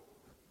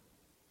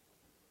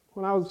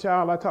 when I was a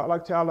child, I talked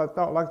like a child, I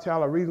thought like a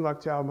child, I reasoned like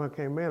a child. When I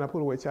became a man, I put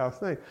away child's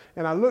things.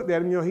 And I looked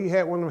at him, he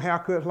had one of them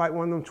haircuts like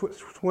one of them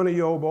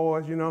 20-year-old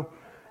boys,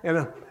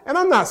 And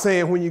I'm not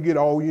saying when you get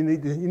old you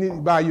need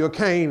to buy you a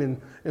cane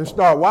and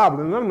start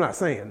wobbling. I'm not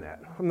saying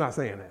that.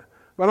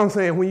 But I'm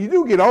saying when you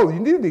do get older,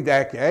 you do need to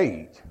act your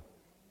age.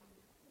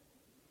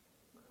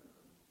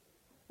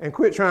 And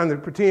quit trying to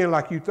pretend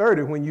like you're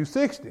 30 when you're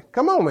 60.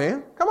 Come on,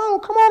 man. Come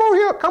on over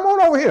here. Come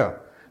on over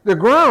here. The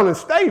ground is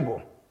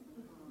stable.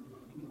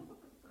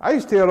 I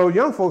used to tell those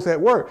young folks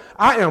at work,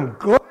 I am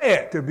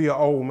glad to be an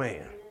old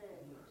man.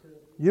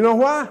 You know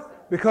why?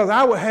 Because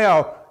I would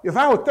have, if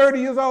I was 30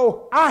 years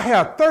old, I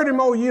have 30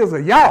 more years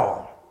of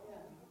y'all.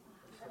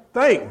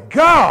 Thank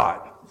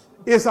God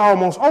it's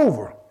almost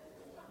over.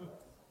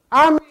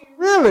 I mean,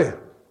 really,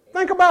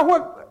 think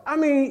about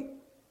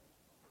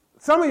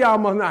some of y'all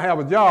must not have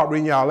a job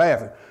reading y'all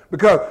laughing.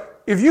 Because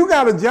if you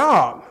got a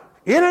job,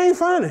 it ain't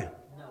funny.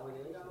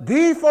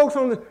 These folks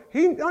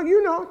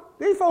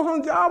these folks on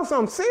the job are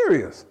something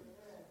serious.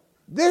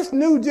 This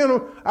new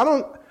general, I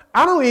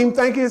don't even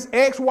think it's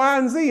X, Y,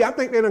 and Z. I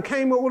think they done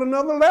came up with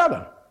another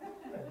letter.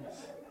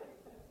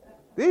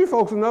 These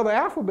folks another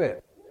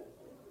alphabet.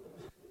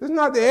 This is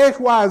not the X,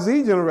 Y,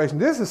 Z generation.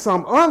 This is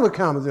some other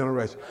kind of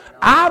generation.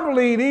 I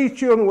believe these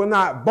children were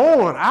not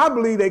born. I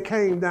believe they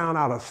came down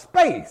out of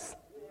space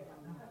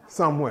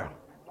somewhere.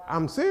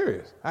 I'm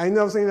serious. I ain't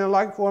never seen anything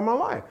like it before in my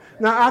life.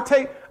 Now,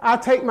 I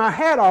take my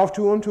hat off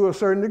to them to a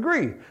certain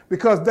degree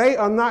because they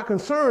are not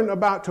concerned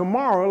about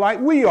tomorrow like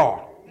we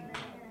are.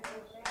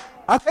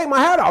 I take my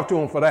hat off to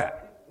them for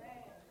that.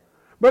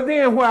 But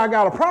then where I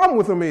got a problem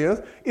with them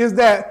is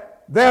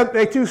that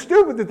they're too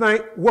stupid to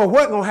think, well,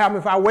 what's going to happen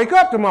if I wake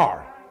up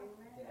tomorrow?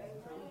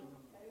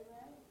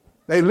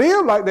 They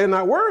live like they're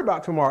not worried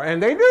about tomorrow,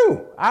 and they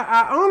do.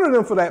 I honor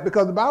them for that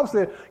because the Bible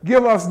said,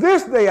 give us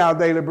this day our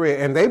daily bread,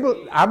 and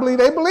I believe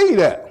they believe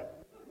that.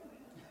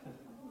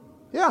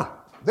 Yeah,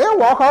 they'll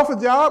walk off a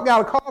job,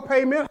 got a car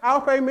payment,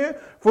 house payment,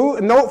 food,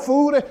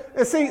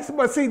 and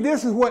see,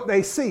 this is what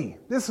they see.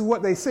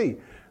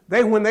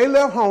 When they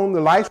left home,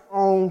 the lights were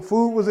on,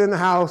 food was in the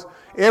house,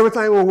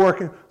 everything was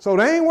working, so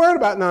they ain't worried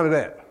about none of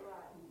that.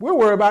 We're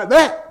worried about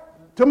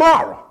that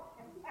tomorrow.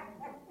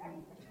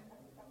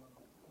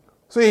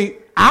 See,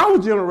 our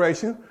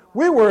generation,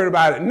 we're worried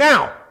about it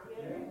now.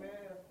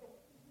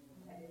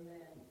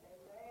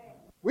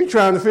 We're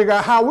trying to figure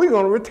out how we're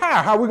going to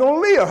retire, how we're going to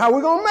live, how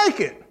we're going to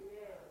make it.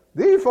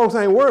 These folks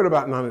ain't worried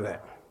about none of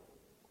that.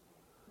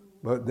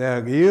 But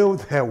there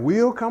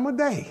will come a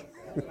day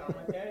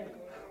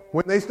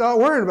when they start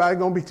worrying about it, it's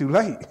going to be too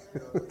late.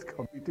 It's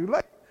going to be too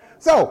late.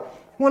 So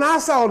when I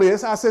saw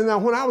this, I said, now,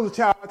 when I was a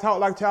child, I talked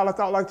like a child, I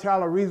thought like a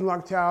child, I reasoned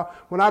like a child.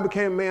 When I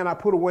became a man, I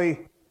put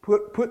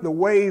the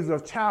ways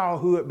of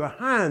childhood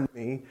behind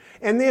me.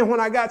 And then when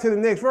I got to the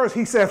next verse,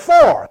 he said,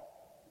 for.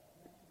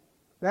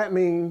 That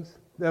means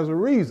there's a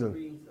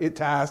reason it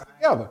ties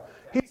together.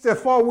 He said,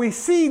 for we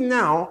see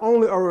now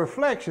only a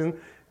reflection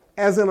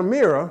as in a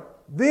mirror,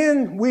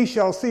 then we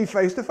shall see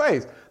face to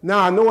face. Now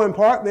I know in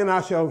part, then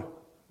I shall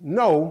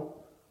know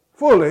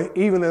fully,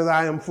 even as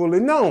I am fully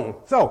known.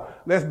 So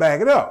let's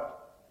back it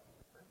up.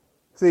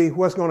 See,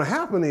 what's going to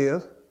happen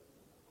is,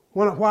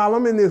 while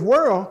I'm in this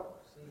world,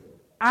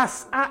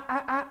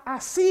 I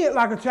see it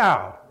like a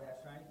child.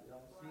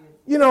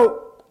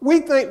 We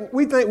think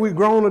we're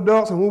grown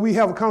adults, and when we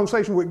have a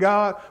conversation with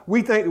God,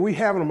 we think that we're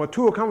having a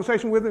mature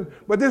conversation with Him.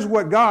 But this is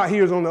what God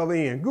hears on the other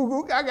end.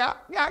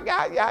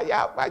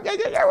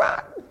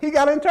 He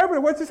got to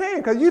interpret what you're saying,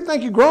 because you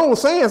think you're grown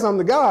saying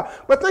something to God.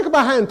 But think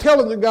about how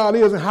intelligent God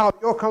is and how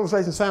your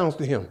conversation sounds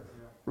to Him,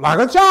 like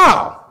a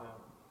child.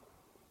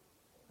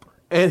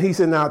 And he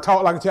said, now,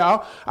 talk like a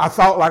child. I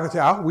thought like a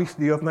child. We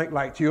still think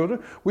like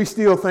children. We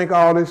still think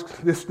all this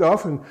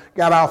stuff and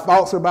got our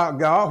thoughts about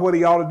God, what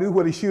He ought to do,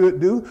 what He should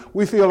do.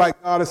 We feel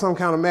like God is some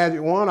kind of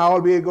magic wand. I ought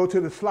to be able to go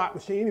to the slot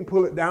machine and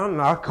pull it down, and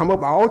I'll come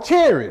up all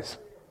cherries.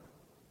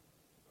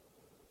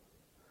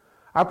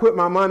 I put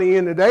my money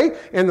in today,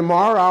 and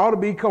tomorrow I ought to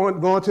be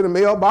going to the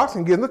mailbox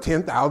and getting a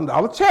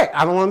 $10,000 check.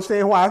 I don't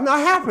understand why it's not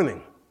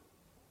happening.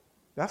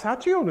 That's how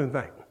children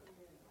think.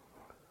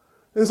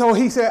 And so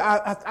he said,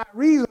 I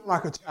reasoned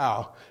like a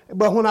child.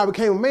 But when I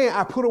became a man,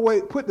 I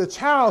put the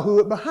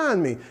childhood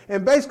behind me.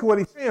 And basically what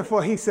he's saying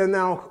he said,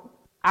 now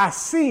I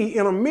see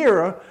in a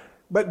mirror,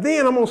 but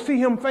then I'm going to see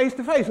Him face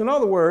to face. In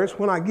other words,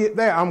 when I get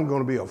there, I'm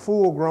going to be a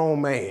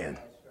full-grown man.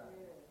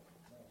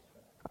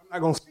 I'm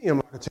not going to see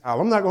Him like a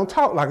child. I'm not going to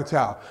talk like a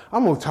child.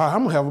 I'm going to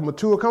have a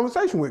mature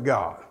conversation with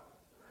God.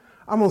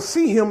 I'm going to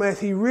see Him as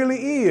He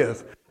really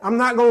is. I'm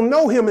not going to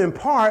know Him in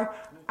part.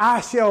 I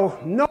shall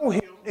know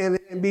Him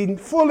and be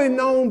fully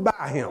known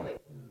by Him.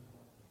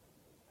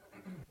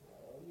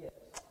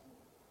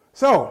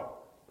 So,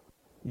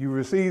 you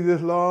receive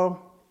this love,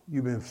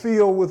 you've been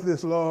filled with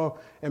this love,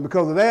 and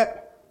because of that,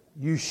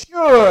 You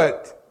should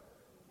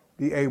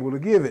be able to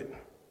give it.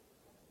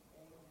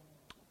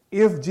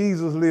 If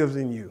Jesus lives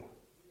in you.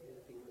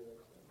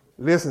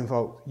 Listen,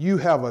 folks, you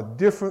have a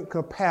different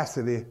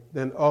capacity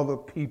than other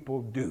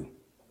people do.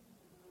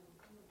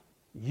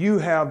 You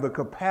have the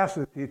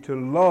capacity to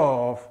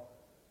love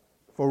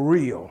for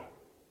real,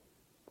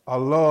 a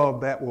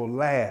love that will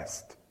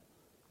last.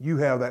 You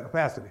have that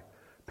capacity.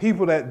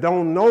 People that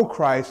don't know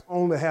Christ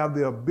only have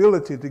the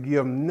ability to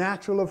give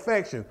natural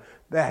affection.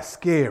 That's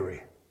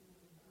scary.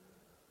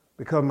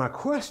 Because my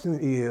question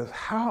is,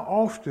 how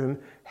often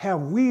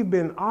have we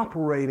been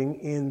operating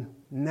in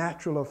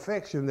natural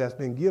affection that's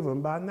been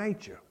given by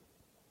nature?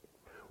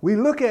 We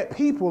look at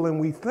people and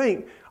we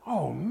think,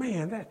 oh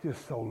man, that's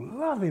just so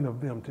loving of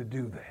them to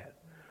do that.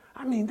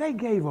 I mean, they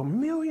gave $1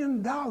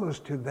 million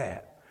to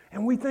that.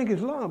 And we think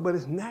it's love, but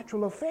it's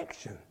natural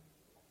affection.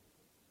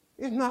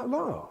 It's not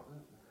love.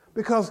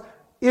 Because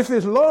if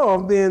it's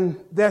love, then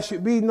there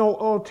should be no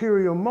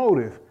ulterior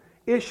motive.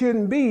 It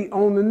shouldn't be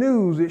on the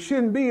news. It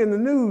shouldn't be in the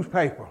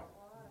newspaper.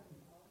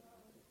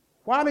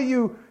 Why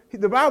do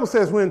the Bible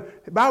says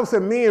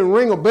men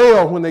ring a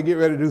bell when they get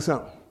ready to do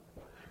something.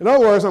 In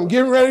other words, I'm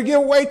getting ready to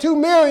give away $2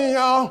 million,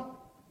 y'all.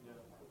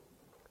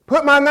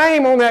 Put my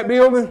name on that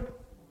building.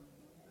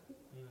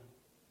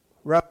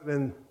 Rather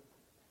than,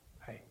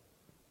 hey,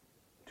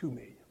 $2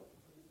 million.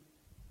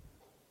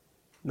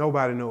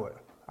 Nobody know it.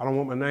 I don't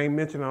want my name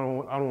mentioned. I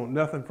don't want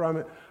nothing from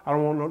it. I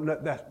don't want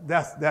no.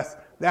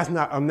 That's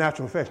not a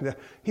natural affection.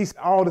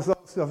 All this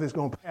other stuff is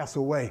going to pass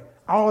away.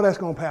 All that's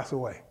going to pass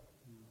away.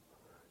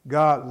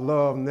 God's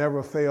love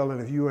never fails, and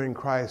if you are in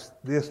Christ,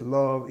 this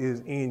love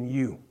is in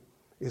you.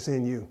 It's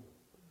in you.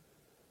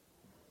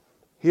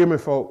 Hear me,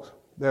 folks.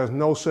 There's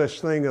no such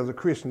thing as a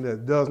Christian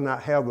that does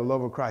not have the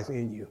love of Christ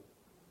in you.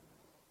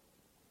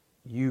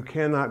 You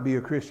cannot be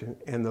a Christian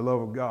and the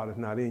love of God is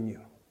not in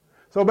you.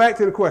 So back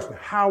to the question,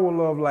 how will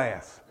love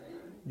last?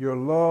 Your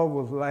love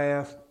will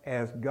last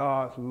as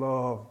God's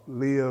love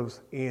lives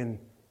in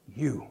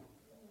you.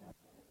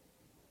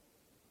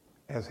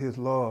 As his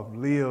love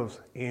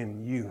lives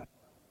in you.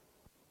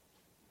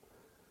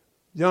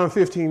 John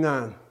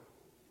 15:9,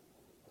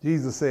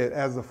 Jesus said,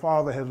 as the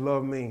Father has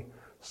loved me,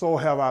 so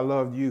have I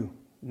loved you.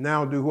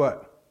 Now do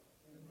what?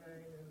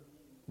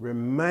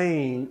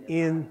 Remain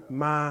in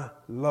my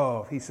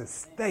love. He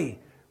says,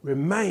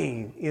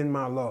 remain in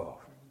my love.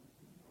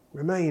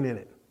 Remain in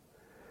it.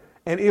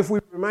 And if we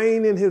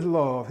remain in his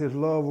love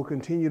will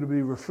continue to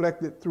be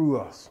reflected through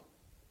us.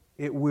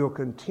 It will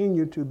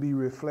continue to be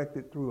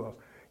reflected through us.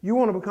 You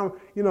want to become,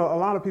 a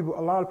lot of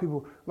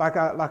people, like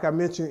I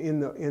mentioned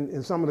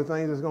in some of the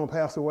things that's going to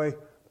pass away,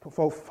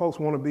 folks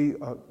want to be,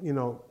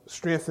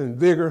 strength and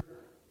vigor.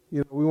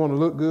 We want to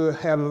look good,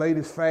 have the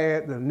latest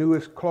fad, the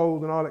newest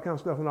clothes and all that kind of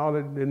stuff, and all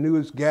the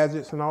newest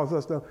gadgets and all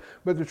that stuff.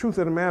 But the truth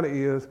of the matter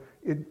is,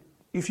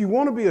 if you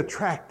want to be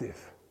attractive,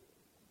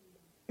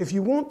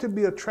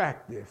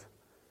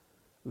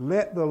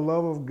 let the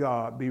love of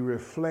God be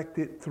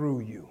reflected through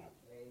you.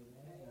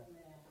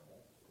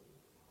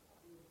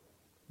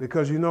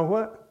 Because you know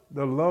what?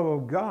 The love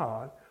of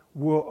God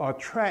will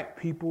attract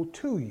people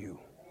to you.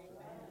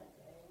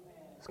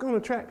 It's going to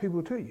attract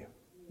people to you.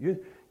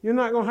 You're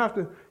not going to have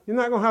to,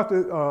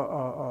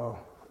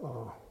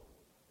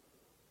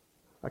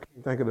 I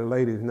can't think of the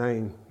lady's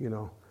name,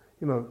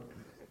 I'm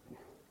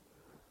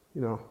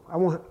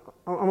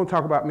going to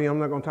talk about me. I'm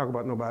not going to talk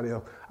about nobody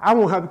else. I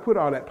won't have to put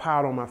all that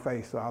powder on my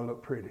face so I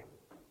look pretty.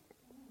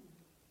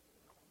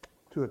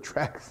 To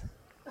attract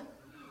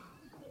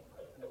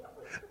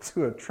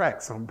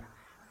somebody.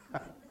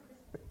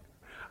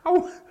 I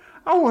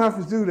won't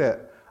have to do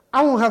that.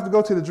 I won't have to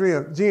go to the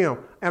gym,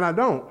 and I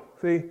don't,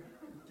 see?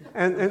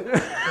 And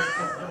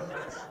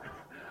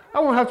I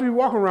won't have to be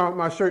walking around with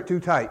my shirt too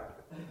tight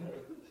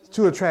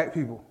to attract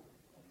people.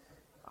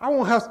 I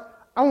won't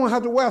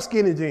have to wear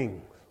skinny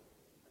jeans.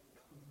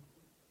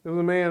 There was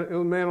a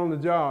man on the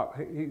job.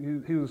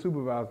 He was a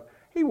supervisor.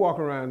 He walked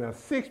around there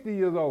 60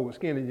 years old with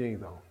skinny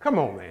jeans on. Come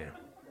on, man.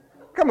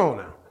 Come on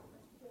now.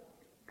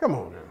 Come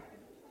on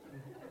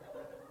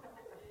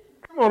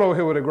over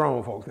here where the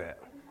grown folks at.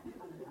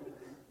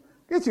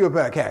 Get you a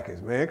pair of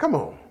khakis, man. Come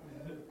on.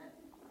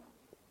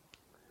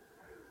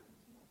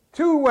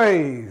 2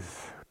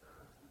 ways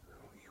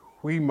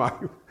we might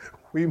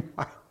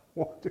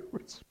want to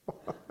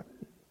respond.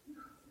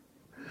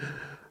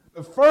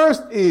 The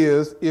first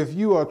is, if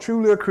you are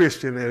truly a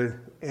Christian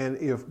and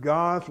if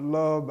God's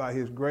love by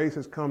his grace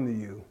has come to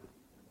you,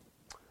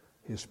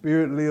 his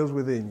spirit lives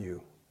within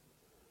you,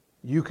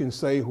 you can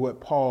say what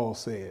Paul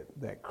said,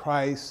 that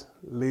Christ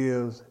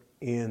lives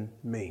in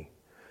me.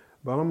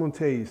 But I'm going to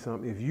tell you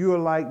something. If you are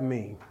like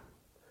me,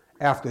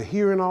 after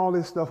hearing all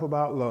this stuff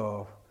about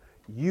love,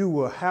 you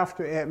will have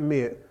to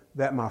admit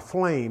that my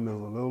flame is a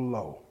little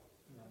low.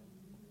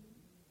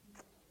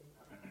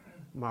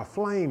 My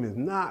flame is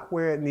not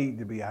where it needs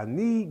to be. I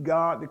need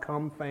God to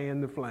come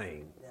fan the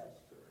flame.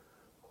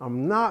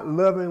 I'm not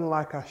loving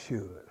like I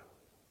should.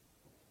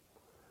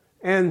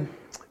 And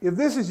if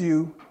this is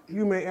you,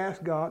 you may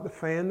ask God to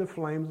fan the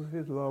flames of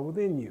his love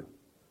within you.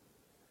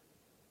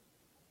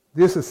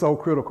 This is so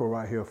critical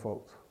right here,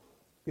 folks.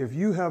 If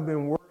you have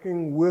been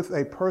working with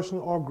a person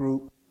or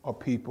group of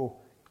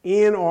people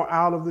in or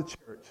out of the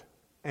church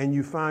and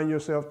you find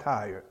yourself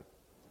tired,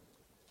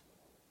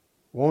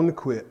 wanting to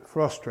quit,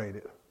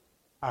 frustrated.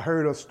 I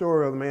heard a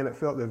story of a man that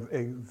felt the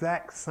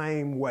exact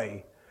same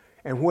way.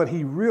 And what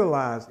he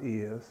realized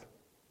is,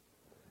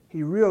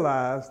 he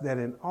realized that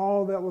in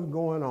all that was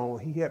going on,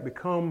 he had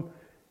come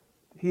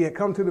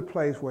to the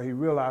place where he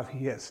realized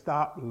he had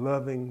stopped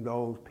loving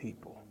those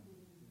people.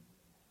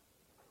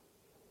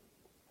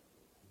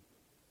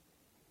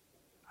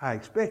 I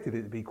expected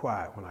it to be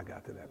quiet when I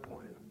got to that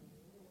point.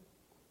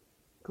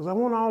 Because I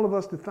want all of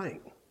us to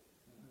think.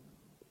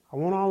 I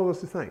want all of us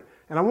to think.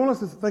 And I want us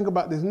to think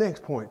about this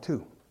next point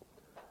too.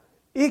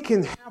 It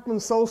can happen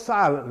so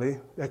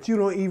silently that you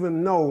don't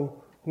even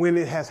know when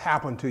it has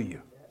happened to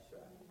you.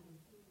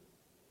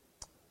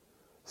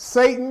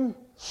 Satan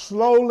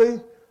slowly,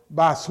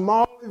 by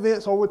small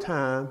events over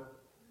time,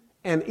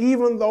 and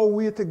even though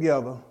we're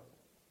together,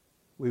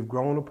 we've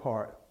grown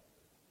apart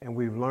and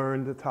we've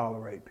learned to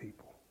tolerate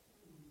people.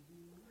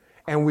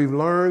 And we've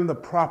learned the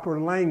proper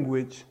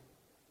language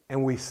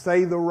and we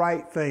say the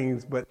right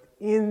things, but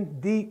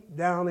deep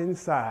down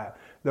inside,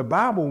 the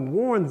Bible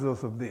warns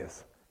us of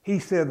this. He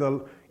said,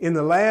 in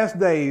the last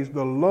days,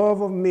 the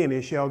love of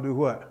many shall do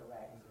what?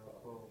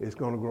 It's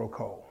going to grow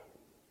cold.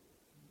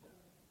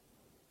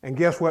 And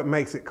guess what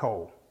makes it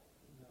cold?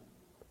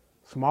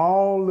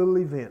 Small little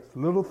events,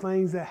 little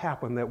things that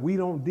happen that we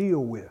don't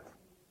deal with.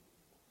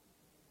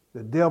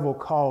 The devil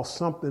caused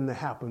something to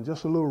happen,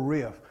 just a little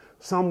riff.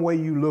 Some way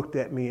you looked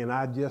at me and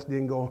I just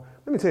didn't go.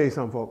 Let me tell you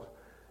something, folks.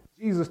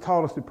 Jesus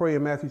taught us to pray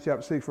in Matthew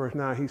chapter 6, verse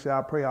 9. He said,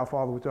 I pray our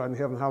Father which art in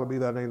heaven, hallowed be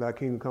thy name, thy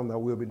kingdom come, thy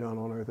will be done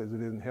on earth as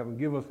it is in heaven.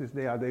 Give us this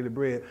day our daily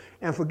bread,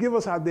 and forgive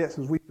us our debts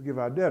as we forgive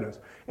our debtors.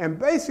 And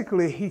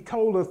basically, he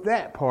told us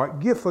that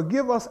part,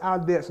 forgive us our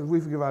debts as we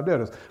forgive our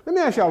debtors. Let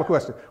me ask y'all a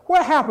question.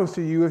 What happens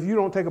to you if you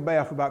don't take a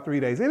bath for about 3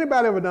 days?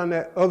 Anybody ever done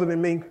that other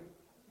than me?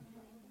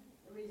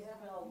 We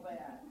smell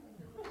bad.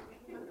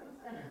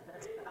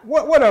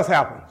 What else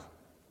happens?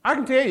 I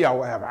can tell y'all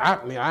what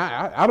happened.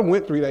 I done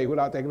went 3 days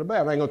without taking a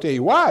bath. I ain't going to tell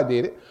you why I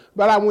did it,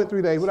 but I went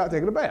 3 days without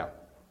taking a bath.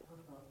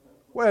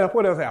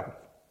 What else happens?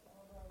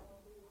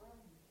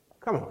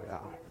 Come on,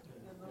 y'all.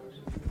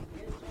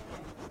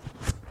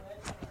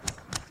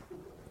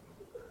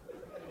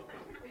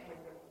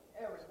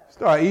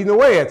 Start eating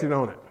away at you,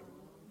 don't it?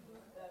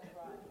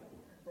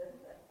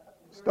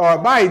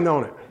 Start biting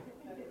on it.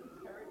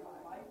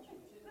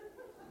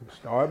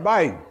 Start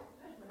biting.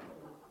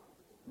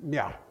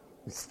 Yeah,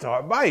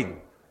 start biting.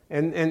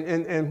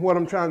 And what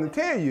I'm trying to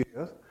tell you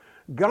is,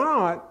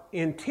 God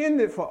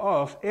intended for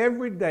us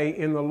every day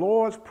in the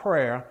Lord's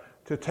Prayer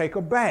to take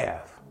a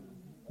bath.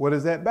 What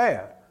is that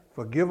bath?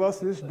 Forgive us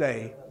this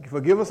day.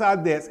 Forgive us our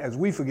debts as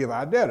we forgive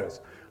our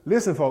debtors.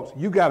 Listen, folks,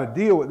 you got to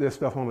deal with this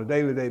stuff on a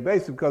daily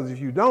basis, because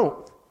if you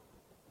don't,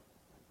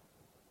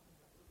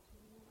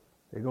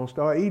 they're going to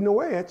start eating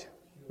away at you.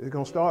 They're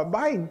going to start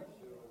biting.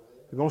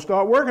 They're going to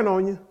start working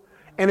on you.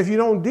 And if you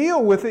don't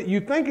deal with it, you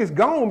think it's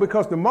gone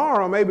because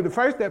tomorrow maybe the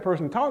first that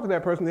person talk to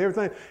that person and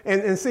everything.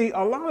 And see,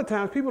 a lot of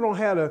times people don't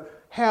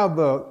have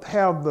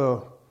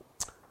the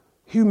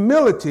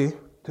humility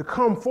to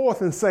come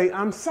forth and say,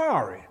 I'm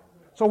sorry.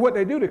 So what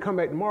they do, they come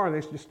back tomorrow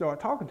and they just start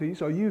talking to you.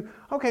 So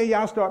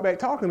y'all start back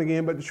talking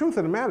again. But the truth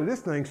of the matter, this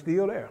thing's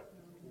still there.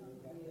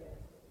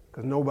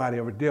 Because nobody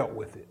ever dealt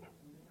with it.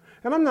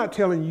 And I'm not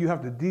telling you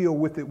have to deal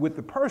with it with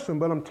the person,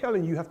 but I'm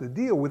telling you have to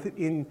deal with it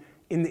in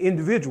the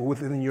individual,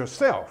 within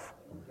yourself.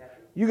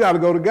 You got to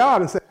go to God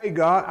and say, hey,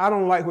 God, I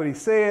don't like what he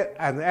said.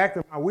 As an act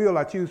of my will,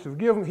 I choose to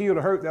forgive him, heal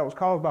the hurt that was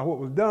caused by what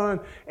was done,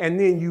 and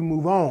then you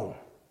move on.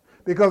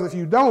 Because if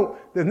you don't,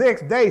 the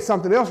next day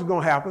something else is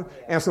going to happen,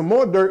 and some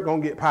more dirt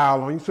going to get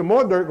piled on you, some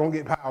more dirt going to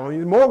get piled on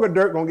you, more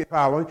dirt going to get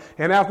piled on you,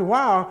 and after a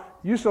while,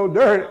 you're so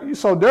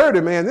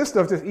dirty, man, this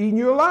stuff just eating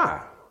you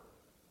alive.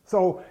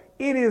 So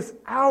it is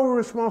our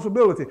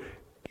responsibility.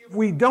 If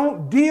we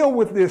don't deal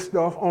with this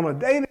stuff on a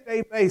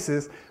day-to-day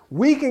basis,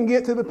 we can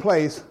get to the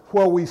place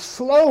where we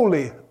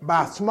slowly,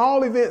 by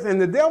small events,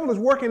 and the devil is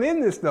working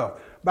in this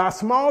stuff, by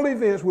small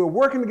events, we're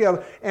working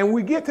together, and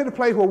we get to the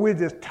place where we're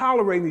just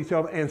tolerating each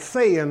other and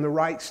saying the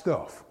right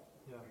stuff.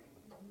 Yeah.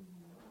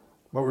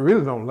 But we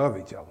really don't love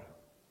each other.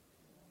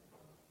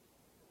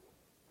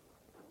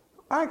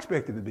 I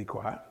expect it to be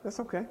quiet. That's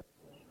okay.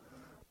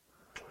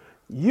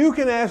 You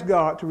can ask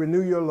God to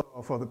renew your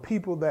love for the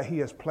people that he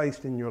has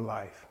placed in your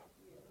life,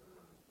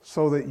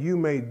 so that you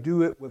may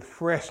do it with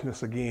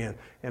freshness again.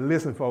 And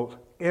listen, folks,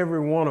 every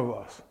one of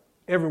us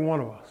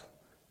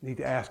need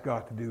to ask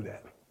God to do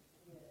that.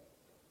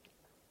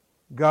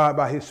 God,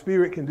 by his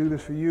Spirit, can do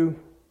this for you.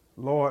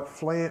 Lord,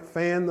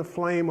 fan the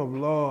flame of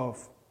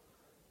love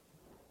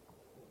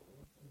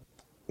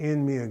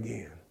in me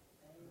again.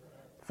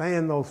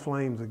 Fan those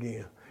flames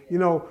again. You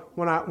know,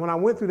 when I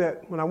went through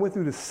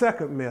the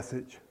second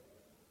message,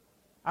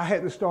 I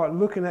had to start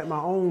looking at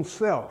my own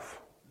self.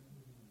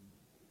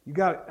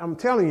 I'm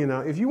telling you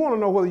now, if you want to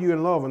know whether you're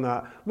in love or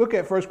not, look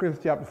at 1 Corinthians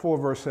chapter 4,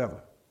 verse 7.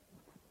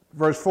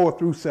 Verse 4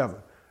 through 7.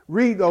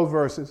 Read those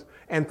verses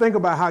and think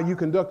about how you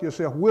conduct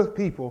yourself with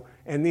people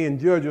and then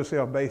judge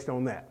yourself based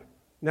on that.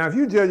 Now, if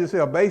you judge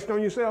yourself based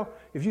on yourself,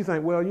 if you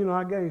think, well,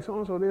 I gave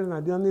so-and-so this and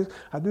I done this,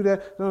 I do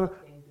that,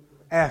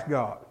 ask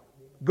God.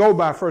 Go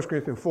by 1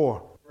 Corinthians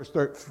 4,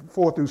 verse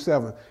 4 through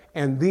 7,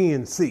 and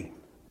then see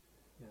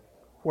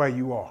where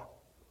you are.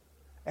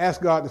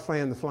 Ask God to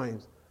fan the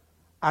flames.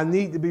 I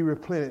need to be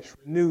replenished,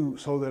 renewed,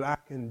 so that I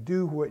can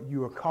do what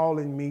you are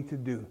calling me to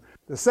do.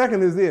 The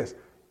second is this.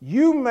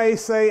 You may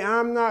say,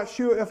 I'm not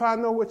sure if I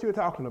know what you're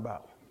talking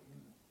about.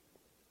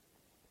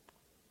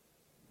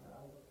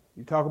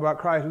 You talk about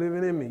Christ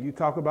living in me. You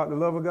talk about the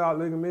love of God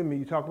living in me.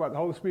 You talk about the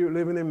Holy Spirit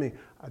living in me.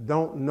 I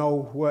don't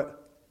know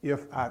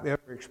if I've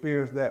ever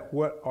experienced that.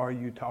 What are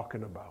you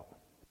talking about?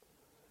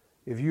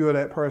 If you are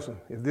that person,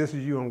 if this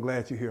is you, I'm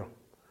glad you're here.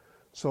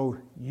 So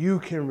you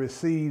can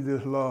receive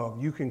this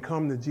love. You can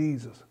come to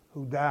Jesus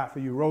who died for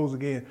you, rose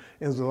again,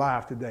 and is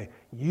alive today.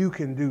 You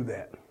can do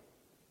that.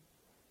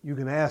 You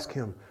can ask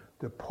him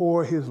to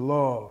pour his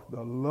love,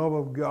 the love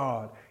of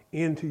God,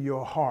 into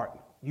your heart.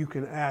 You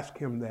can ask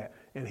him that,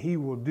 and he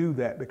will do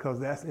that because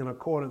that's in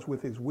accordance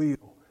with his will.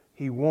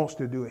 He wants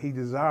to do it. He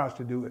desires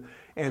to do it.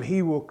 And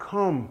he will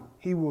come.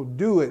 He will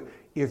do it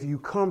if you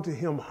come to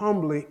him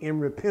humbly in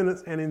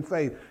repentance and in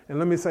faith. And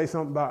let me say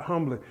something about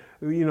humbly.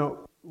 We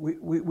know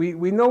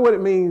what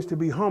it means to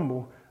be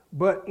humble,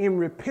 but in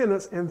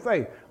repentance and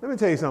faith. Let me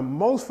tell you something.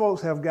 Most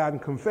folks have gotten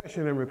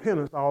confession and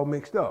repentance all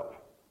mixed up.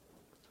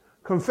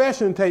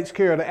 Confession takes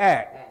care of the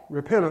act.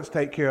 Repentance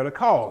takes care of the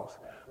cause.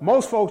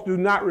 Most folks do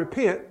not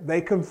repent,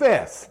 they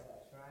confess.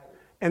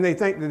 And they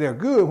think that they're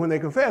good when they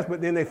confess,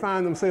 but then they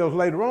find themselves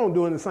later on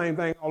doing the same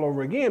thing all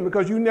over again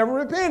because you never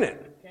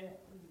repented.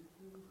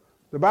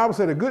 The Bible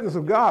said the goodness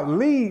of God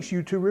leads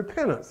you to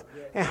repentance.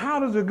 And how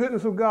does the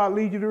goodness of God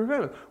lead you to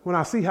repentance? When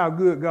I see how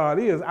good God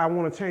is, I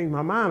want to change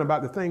my mind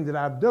about the things that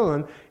I've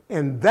done.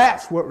 And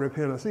that's what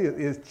repentance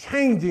is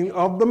changing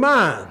of the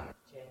mind.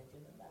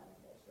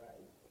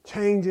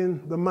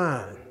 Changing the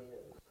mind.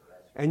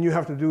 And you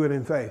have to do it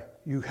in faith.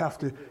 You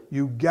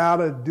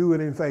gotta do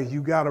it in faith.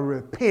 You gotta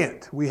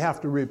repent. We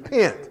have to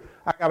repent.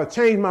 I gotta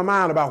change my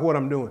mind about what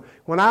I'm doing.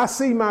 When I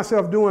see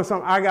myself doing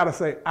something, I gotta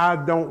say, I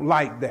don't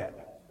like that.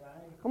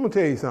 I'm gonna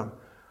tell you something.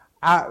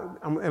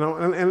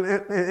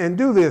 And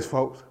do this,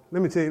 folks.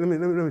 Let me tell you,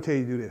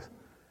 do this.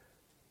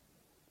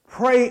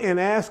 Pray and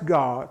ask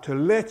God to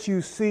let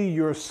you see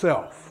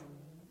yourself.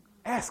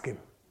 Ask him.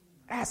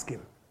 Ask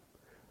him.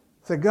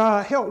 Say,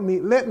 God, help me.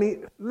 Let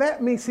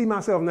me see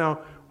myself.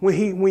 Now,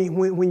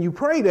 when you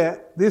pray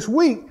that this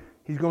week,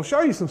 he's going to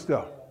show you some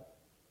stuff.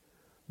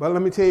 But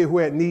let me tell you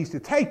where it needs to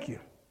take you.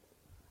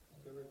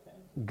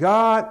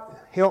 God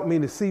helped me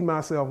to see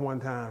myself one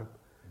time.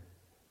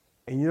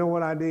 And you know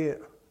what I did?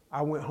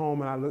 I went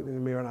home and I looked in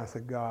the mirror and I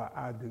said, God,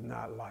 I do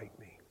not like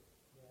me.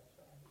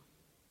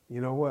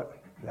 You know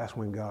what? That's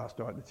when God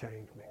started to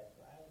change me.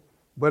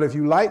 But if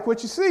you like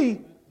what you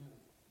see,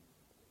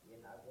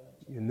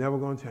 you're never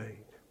going to change.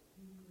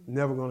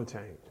 Never going to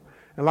change.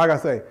 And like I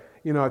say,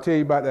 I tell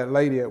you about that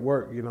lady at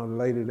work, the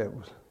lady that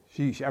was,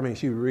 she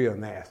was real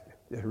nasty.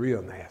 Just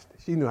real nasty.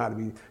 She knew how to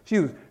be,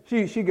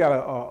 she got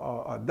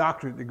a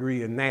doctorate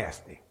degree in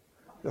nasty.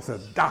 That's a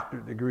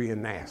doctorate degree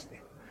in nasty.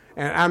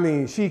 And I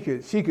mean, she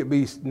could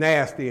be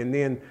nasty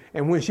and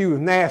when she was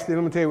nasty,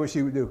 let me tell you what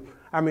she would do.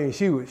 I mean,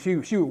 she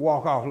would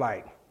walk off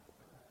like,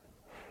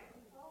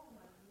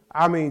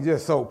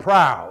 just so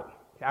proud.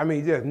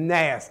 Just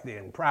nasty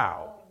and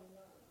proud.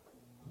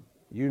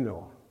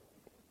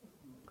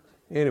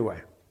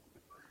 Anyway,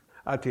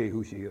 I'll tell you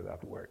who she is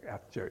after work,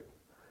 after church.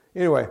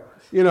 Anyway,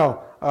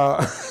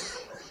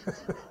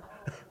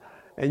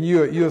 and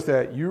you'll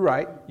say, you're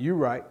right.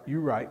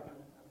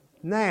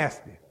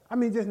 Nasty.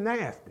 Just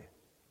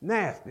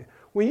nasty.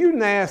 When you're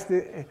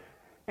nasty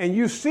and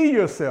you see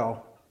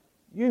yourself,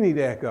 you need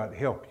to ask God to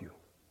help you.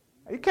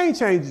 You can't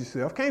change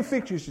yourself, can't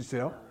fix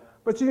yourself,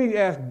 but you need to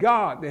ask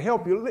God to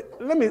help you.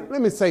 Let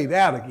me say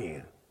that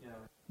again.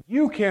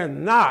 You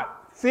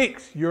cannot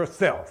fix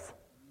yourself.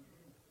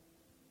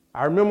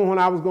 I remember when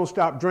I was going to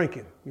stop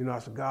drinking, I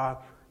said, God,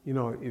 if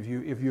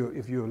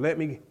you let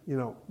me,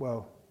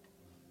 was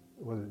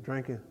it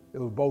drinking? It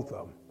was both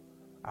of them.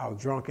 I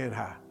was drunk and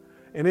high.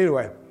 And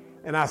anyway,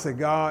 and I said,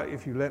 God,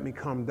 if you let me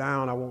come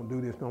down, I won't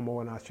do this no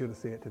more. And I should have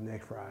said it to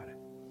next Friday.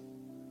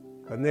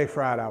 But next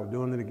Friday, I was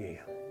doing it again.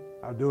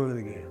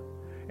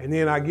 And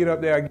then I get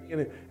up there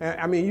again.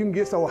 And you can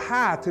get so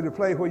high to the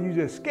place where you're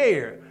just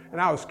scared. And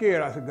I was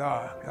scared. I said,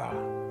 God,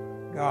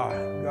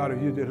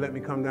 if you just let me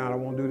come down, I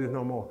won't do this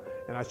no more.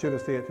 And I should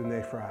have said it to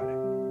next Friday.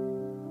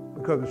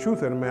 Because the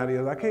truth of the matter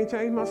is I can't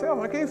change myself.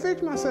 I can't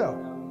fix myself.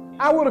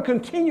 I would have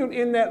continued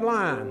in that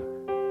line.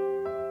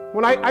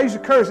 When I used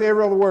to curse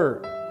every other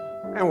word.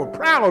 And was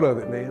proud of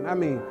it, man.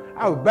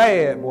 I was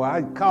bad, boy.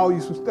 I'd call you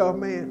some stuff,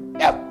 man.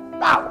 Yep.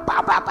 Pow,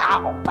 pow, pow,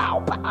 pow, pow,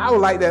 pow. I was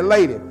like that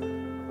lady.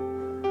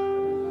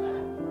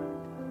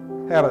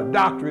 Had a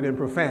doctorate in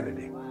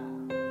profanity.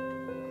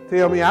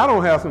 Tell me I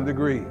don't have some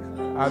degrees.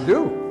 I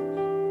do.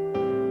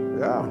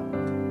 Yeah.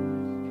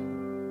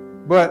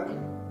 But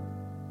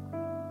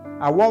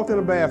I walked in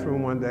the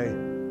bathroom one day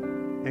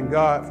And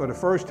God, for the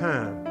first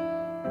time,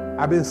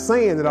 I've been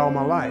saying it all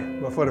my life,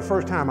 but for the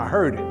first time I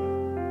heard it,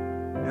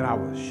 and I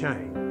was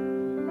ashamed.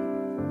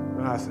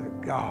 And I said,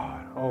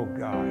 God, oh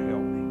God,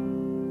 help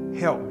me.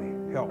 Help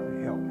me, help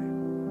me, help me.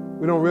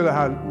 We don't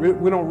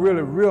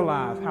really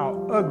realize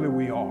how ugly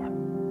we are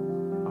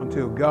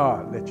until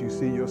God lets you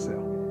see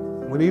yourself.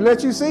 When he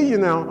lets you see you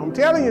now, I'm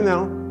telling you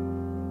now,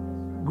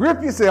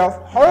 grip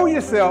yourself, hold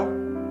yourself,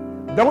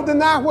 don't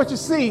deny what you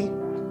see.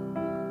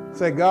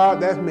 Say,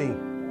 God, that's me.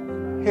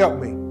 Help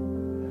me.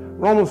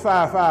 Romans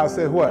 5:5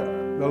 says what?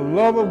 The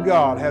love of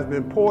God has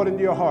been poured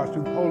into your hearts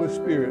through the Holy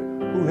Spirit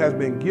who has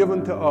been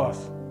given to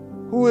us.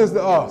 Who is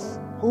the us?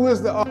 Who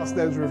is the us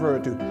that is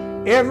referred to?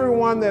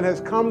 Everyone that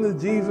has come to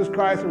Jesus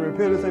Christ in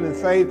repentance and in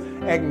faith,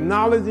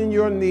 acknowledging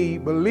your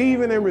need,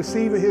 believing and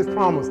receiving his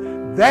promise.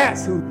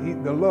 That's who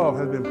the love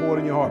has been poured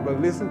in your heart.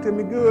 But listen to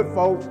me good,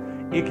 folks.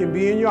 It can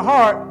be in your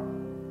heart,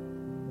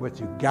 but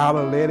you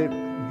gotta let it,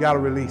 you gotta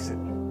release it.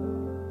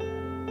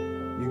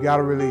 You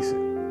gotta release it.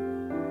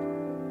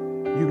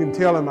 You can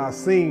tell him, I've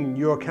seen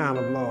your kind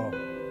of love.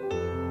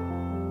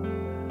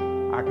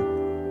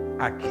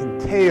 I can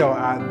tell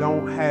I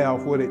don't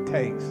have what it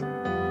takes.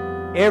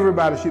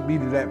 Everybody should be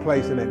to that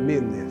place and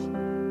admitting this.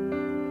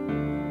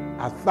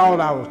 I thought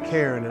I was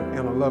caring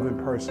and a loving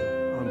person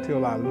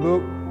until I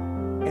looked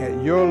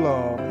at your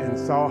love and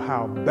saw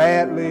how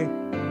badly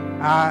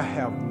I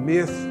have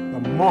missed the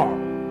mark.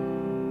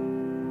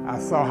 I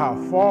saw how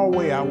far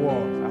away I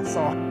was. I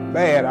saw how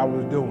bad I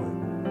was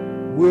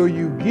doing. Will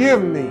you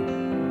give me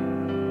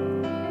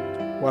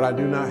what I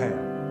do not have?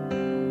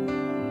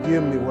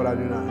 Give me what I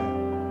do not have.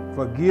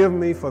 Forgive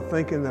me for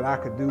thinking that I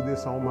could do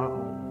this on my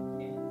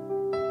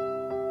own,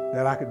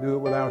 that I could do it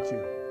without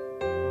you.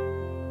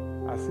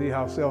 I see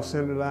how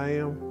self-centered I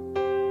am.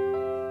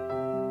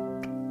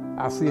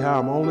 I see how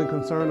I'm only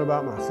concerned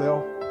about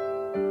myself.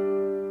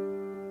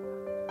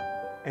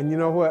 And you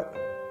know what?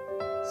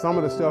 Some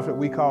of the stuff that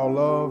we call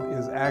love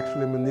is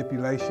actually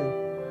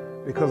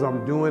manipulation because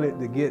I'm doing it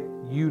to get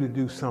you to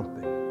do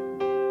something.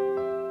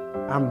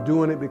 I'm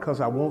doing it because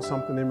I want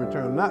something in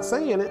return. I'm not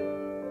saying it,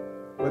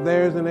 but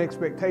there's an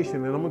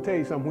expectation. And I'm going to tell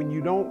you something.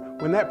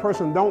 When that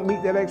person don't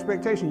meet that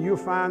expectation, you'll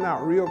find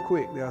out real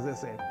quick. They'll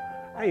just say,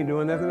 I ain't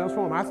doing nothing else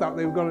for them. I thought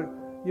they were going to,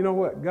 you know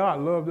what?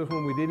 God loved us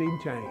when we didn't even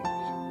change.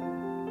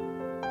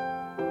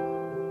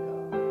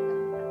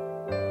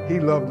 He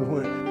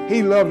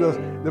loved us.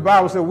 The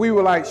Bible said we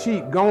were like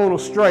sheep gone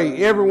astray.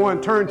 Everyone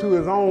turned to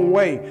his own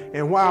way.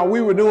 And while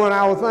we were doing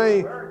our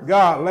thing,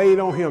 God laid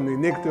on him the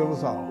iniquity of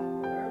us all.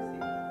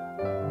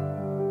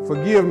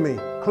 Forgive me,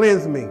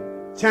 cleanse me,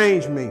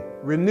 change me,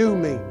 renew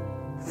me,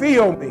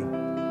 fill me.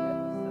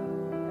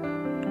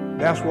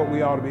 That's what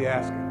we ought to be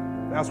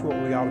asking. That's what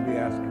we ought to be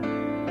asking.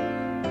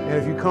 And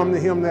if you come to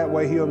him that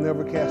way, he'll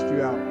never cast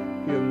you out.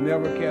 He'll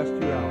never cast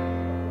you out.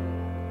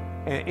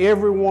 And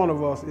every one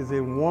of us is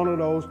in one of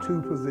those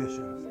two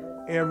positions.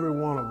 Every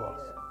one of us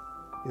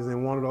is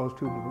in one of those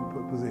two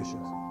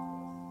positions.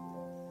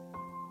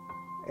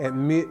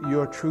 Admit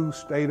your true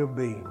state of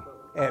being.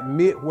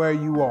 Admit where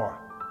you are.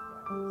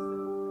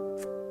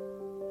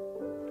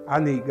 I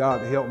need God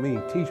to help me.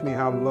 Teach me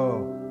how to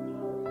love.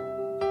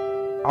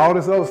 All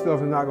this other stuff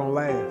is not going to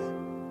last.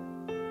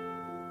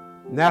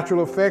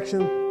 Natural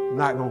affection,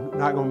 not going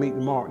to meet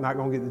the mark, not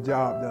going to get the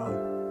job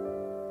done.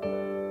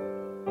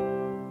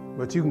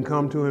 But you can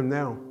come to him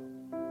now.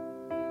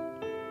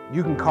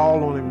 You can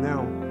call on him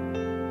now.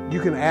 You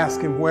can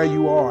ask him where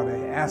you are.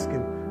 Ask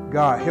him,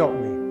 God, help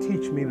me.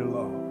 Teach me to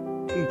love.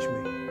 Teach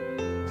me.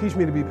 Teach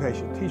me to be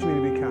patient. Teach me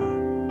to be kind.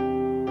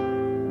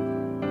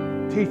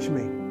 Teach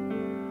me.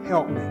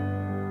 Help me.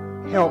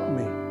 Help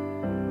me.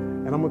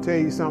 And I'm going to tell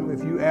you something.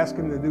 If you ask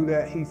him to do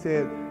that, he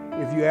said,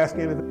 if you ask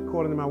anything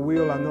according to my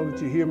will, I know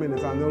that you hear me. And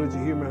if I know that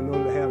you hear me, I know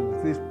that I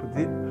have this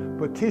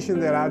petition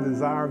that I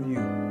desire of you.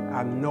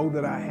 I know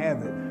that I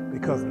have it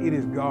because it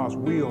is God's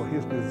will,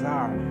 his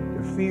desire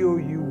to fill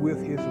you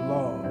with his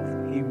love.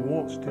 He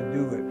wants to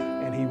do it,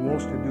 and he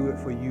wants to do it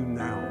for you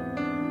now.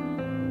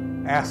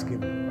 Ask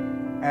him.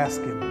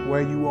 Ask him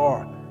where you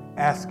are.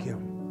 Ask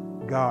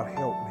him, God,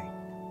 help me.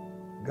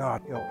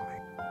 God, help me.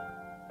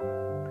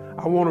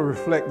 I want to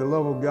reflect the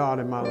love of God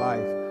in my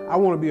life. I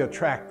want to be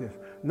attractive,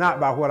 not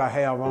by what I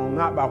have on,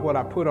 not by what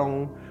I put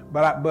on,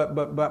 but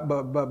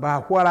by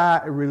what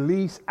I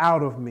release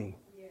out of me.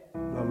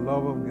 The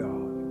love of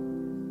God.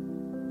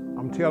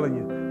 I'm telling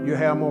you, you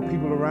have more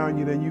people around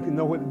you than you can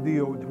know what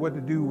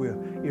to do with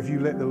if you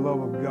let the love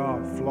of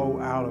God flow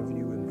out of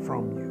you and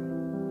from you.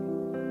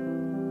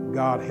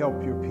 God,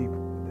 help your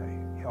people today.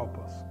 Help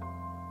us.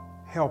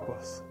 Help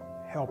us.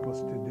 Help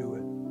us to do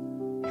it.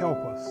 Help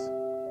us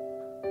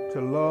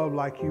to love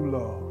like you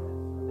love.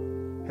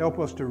 Help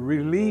us to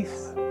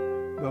release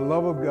the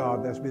love of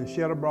God that's been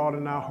shed abroad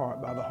in our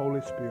heart by the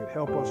Holy Spirit.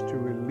 Help us to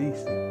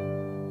release it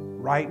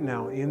right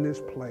now in this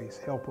place.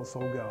 Help us,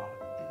 oh God.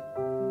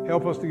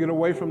 Help us to get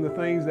away from the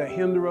things that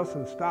hinder us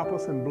and stop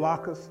us and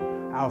block us,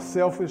 our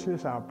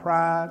selfishness, our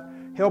pride.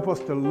 Help us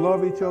to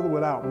love each other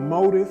without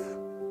motive,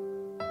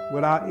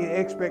 without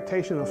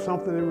expectation of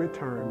something in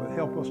return, but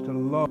help us to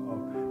love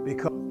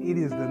because it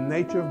is the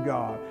nature of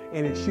God,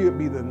 and it should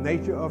be the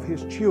nature of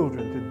his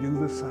children to do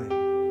the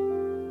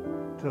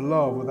same. To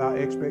love without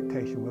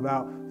expectation,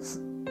 without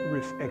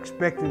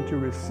expecting to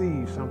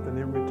receive something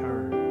in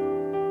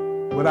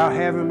return. Without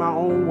having my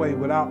own way,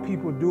 without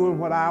people doing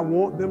what I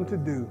want them to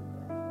do,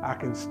 I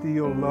can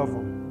still love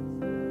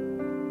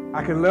them.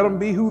 I can let them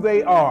be who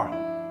they are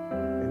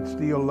and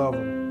still love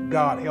them.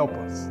 God, help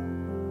us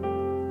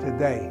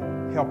today.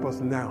 Help us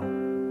now.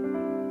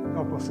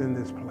 Help us in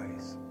this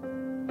place.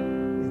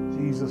 In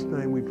Jesus'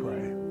 name we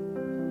pray.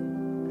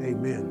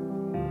 Amen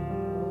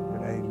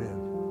and amen.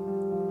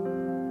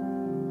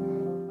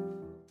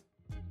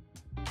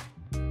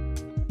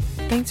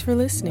 Thanks for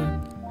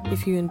listening.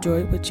 If you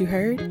enjoyed what you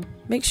heard,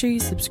 make sure you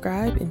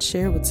subscribe and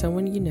share with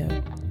someone you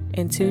know.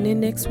 And tune in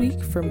next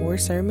week for more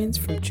sermons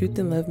from Truth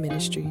and Love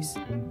Ministries.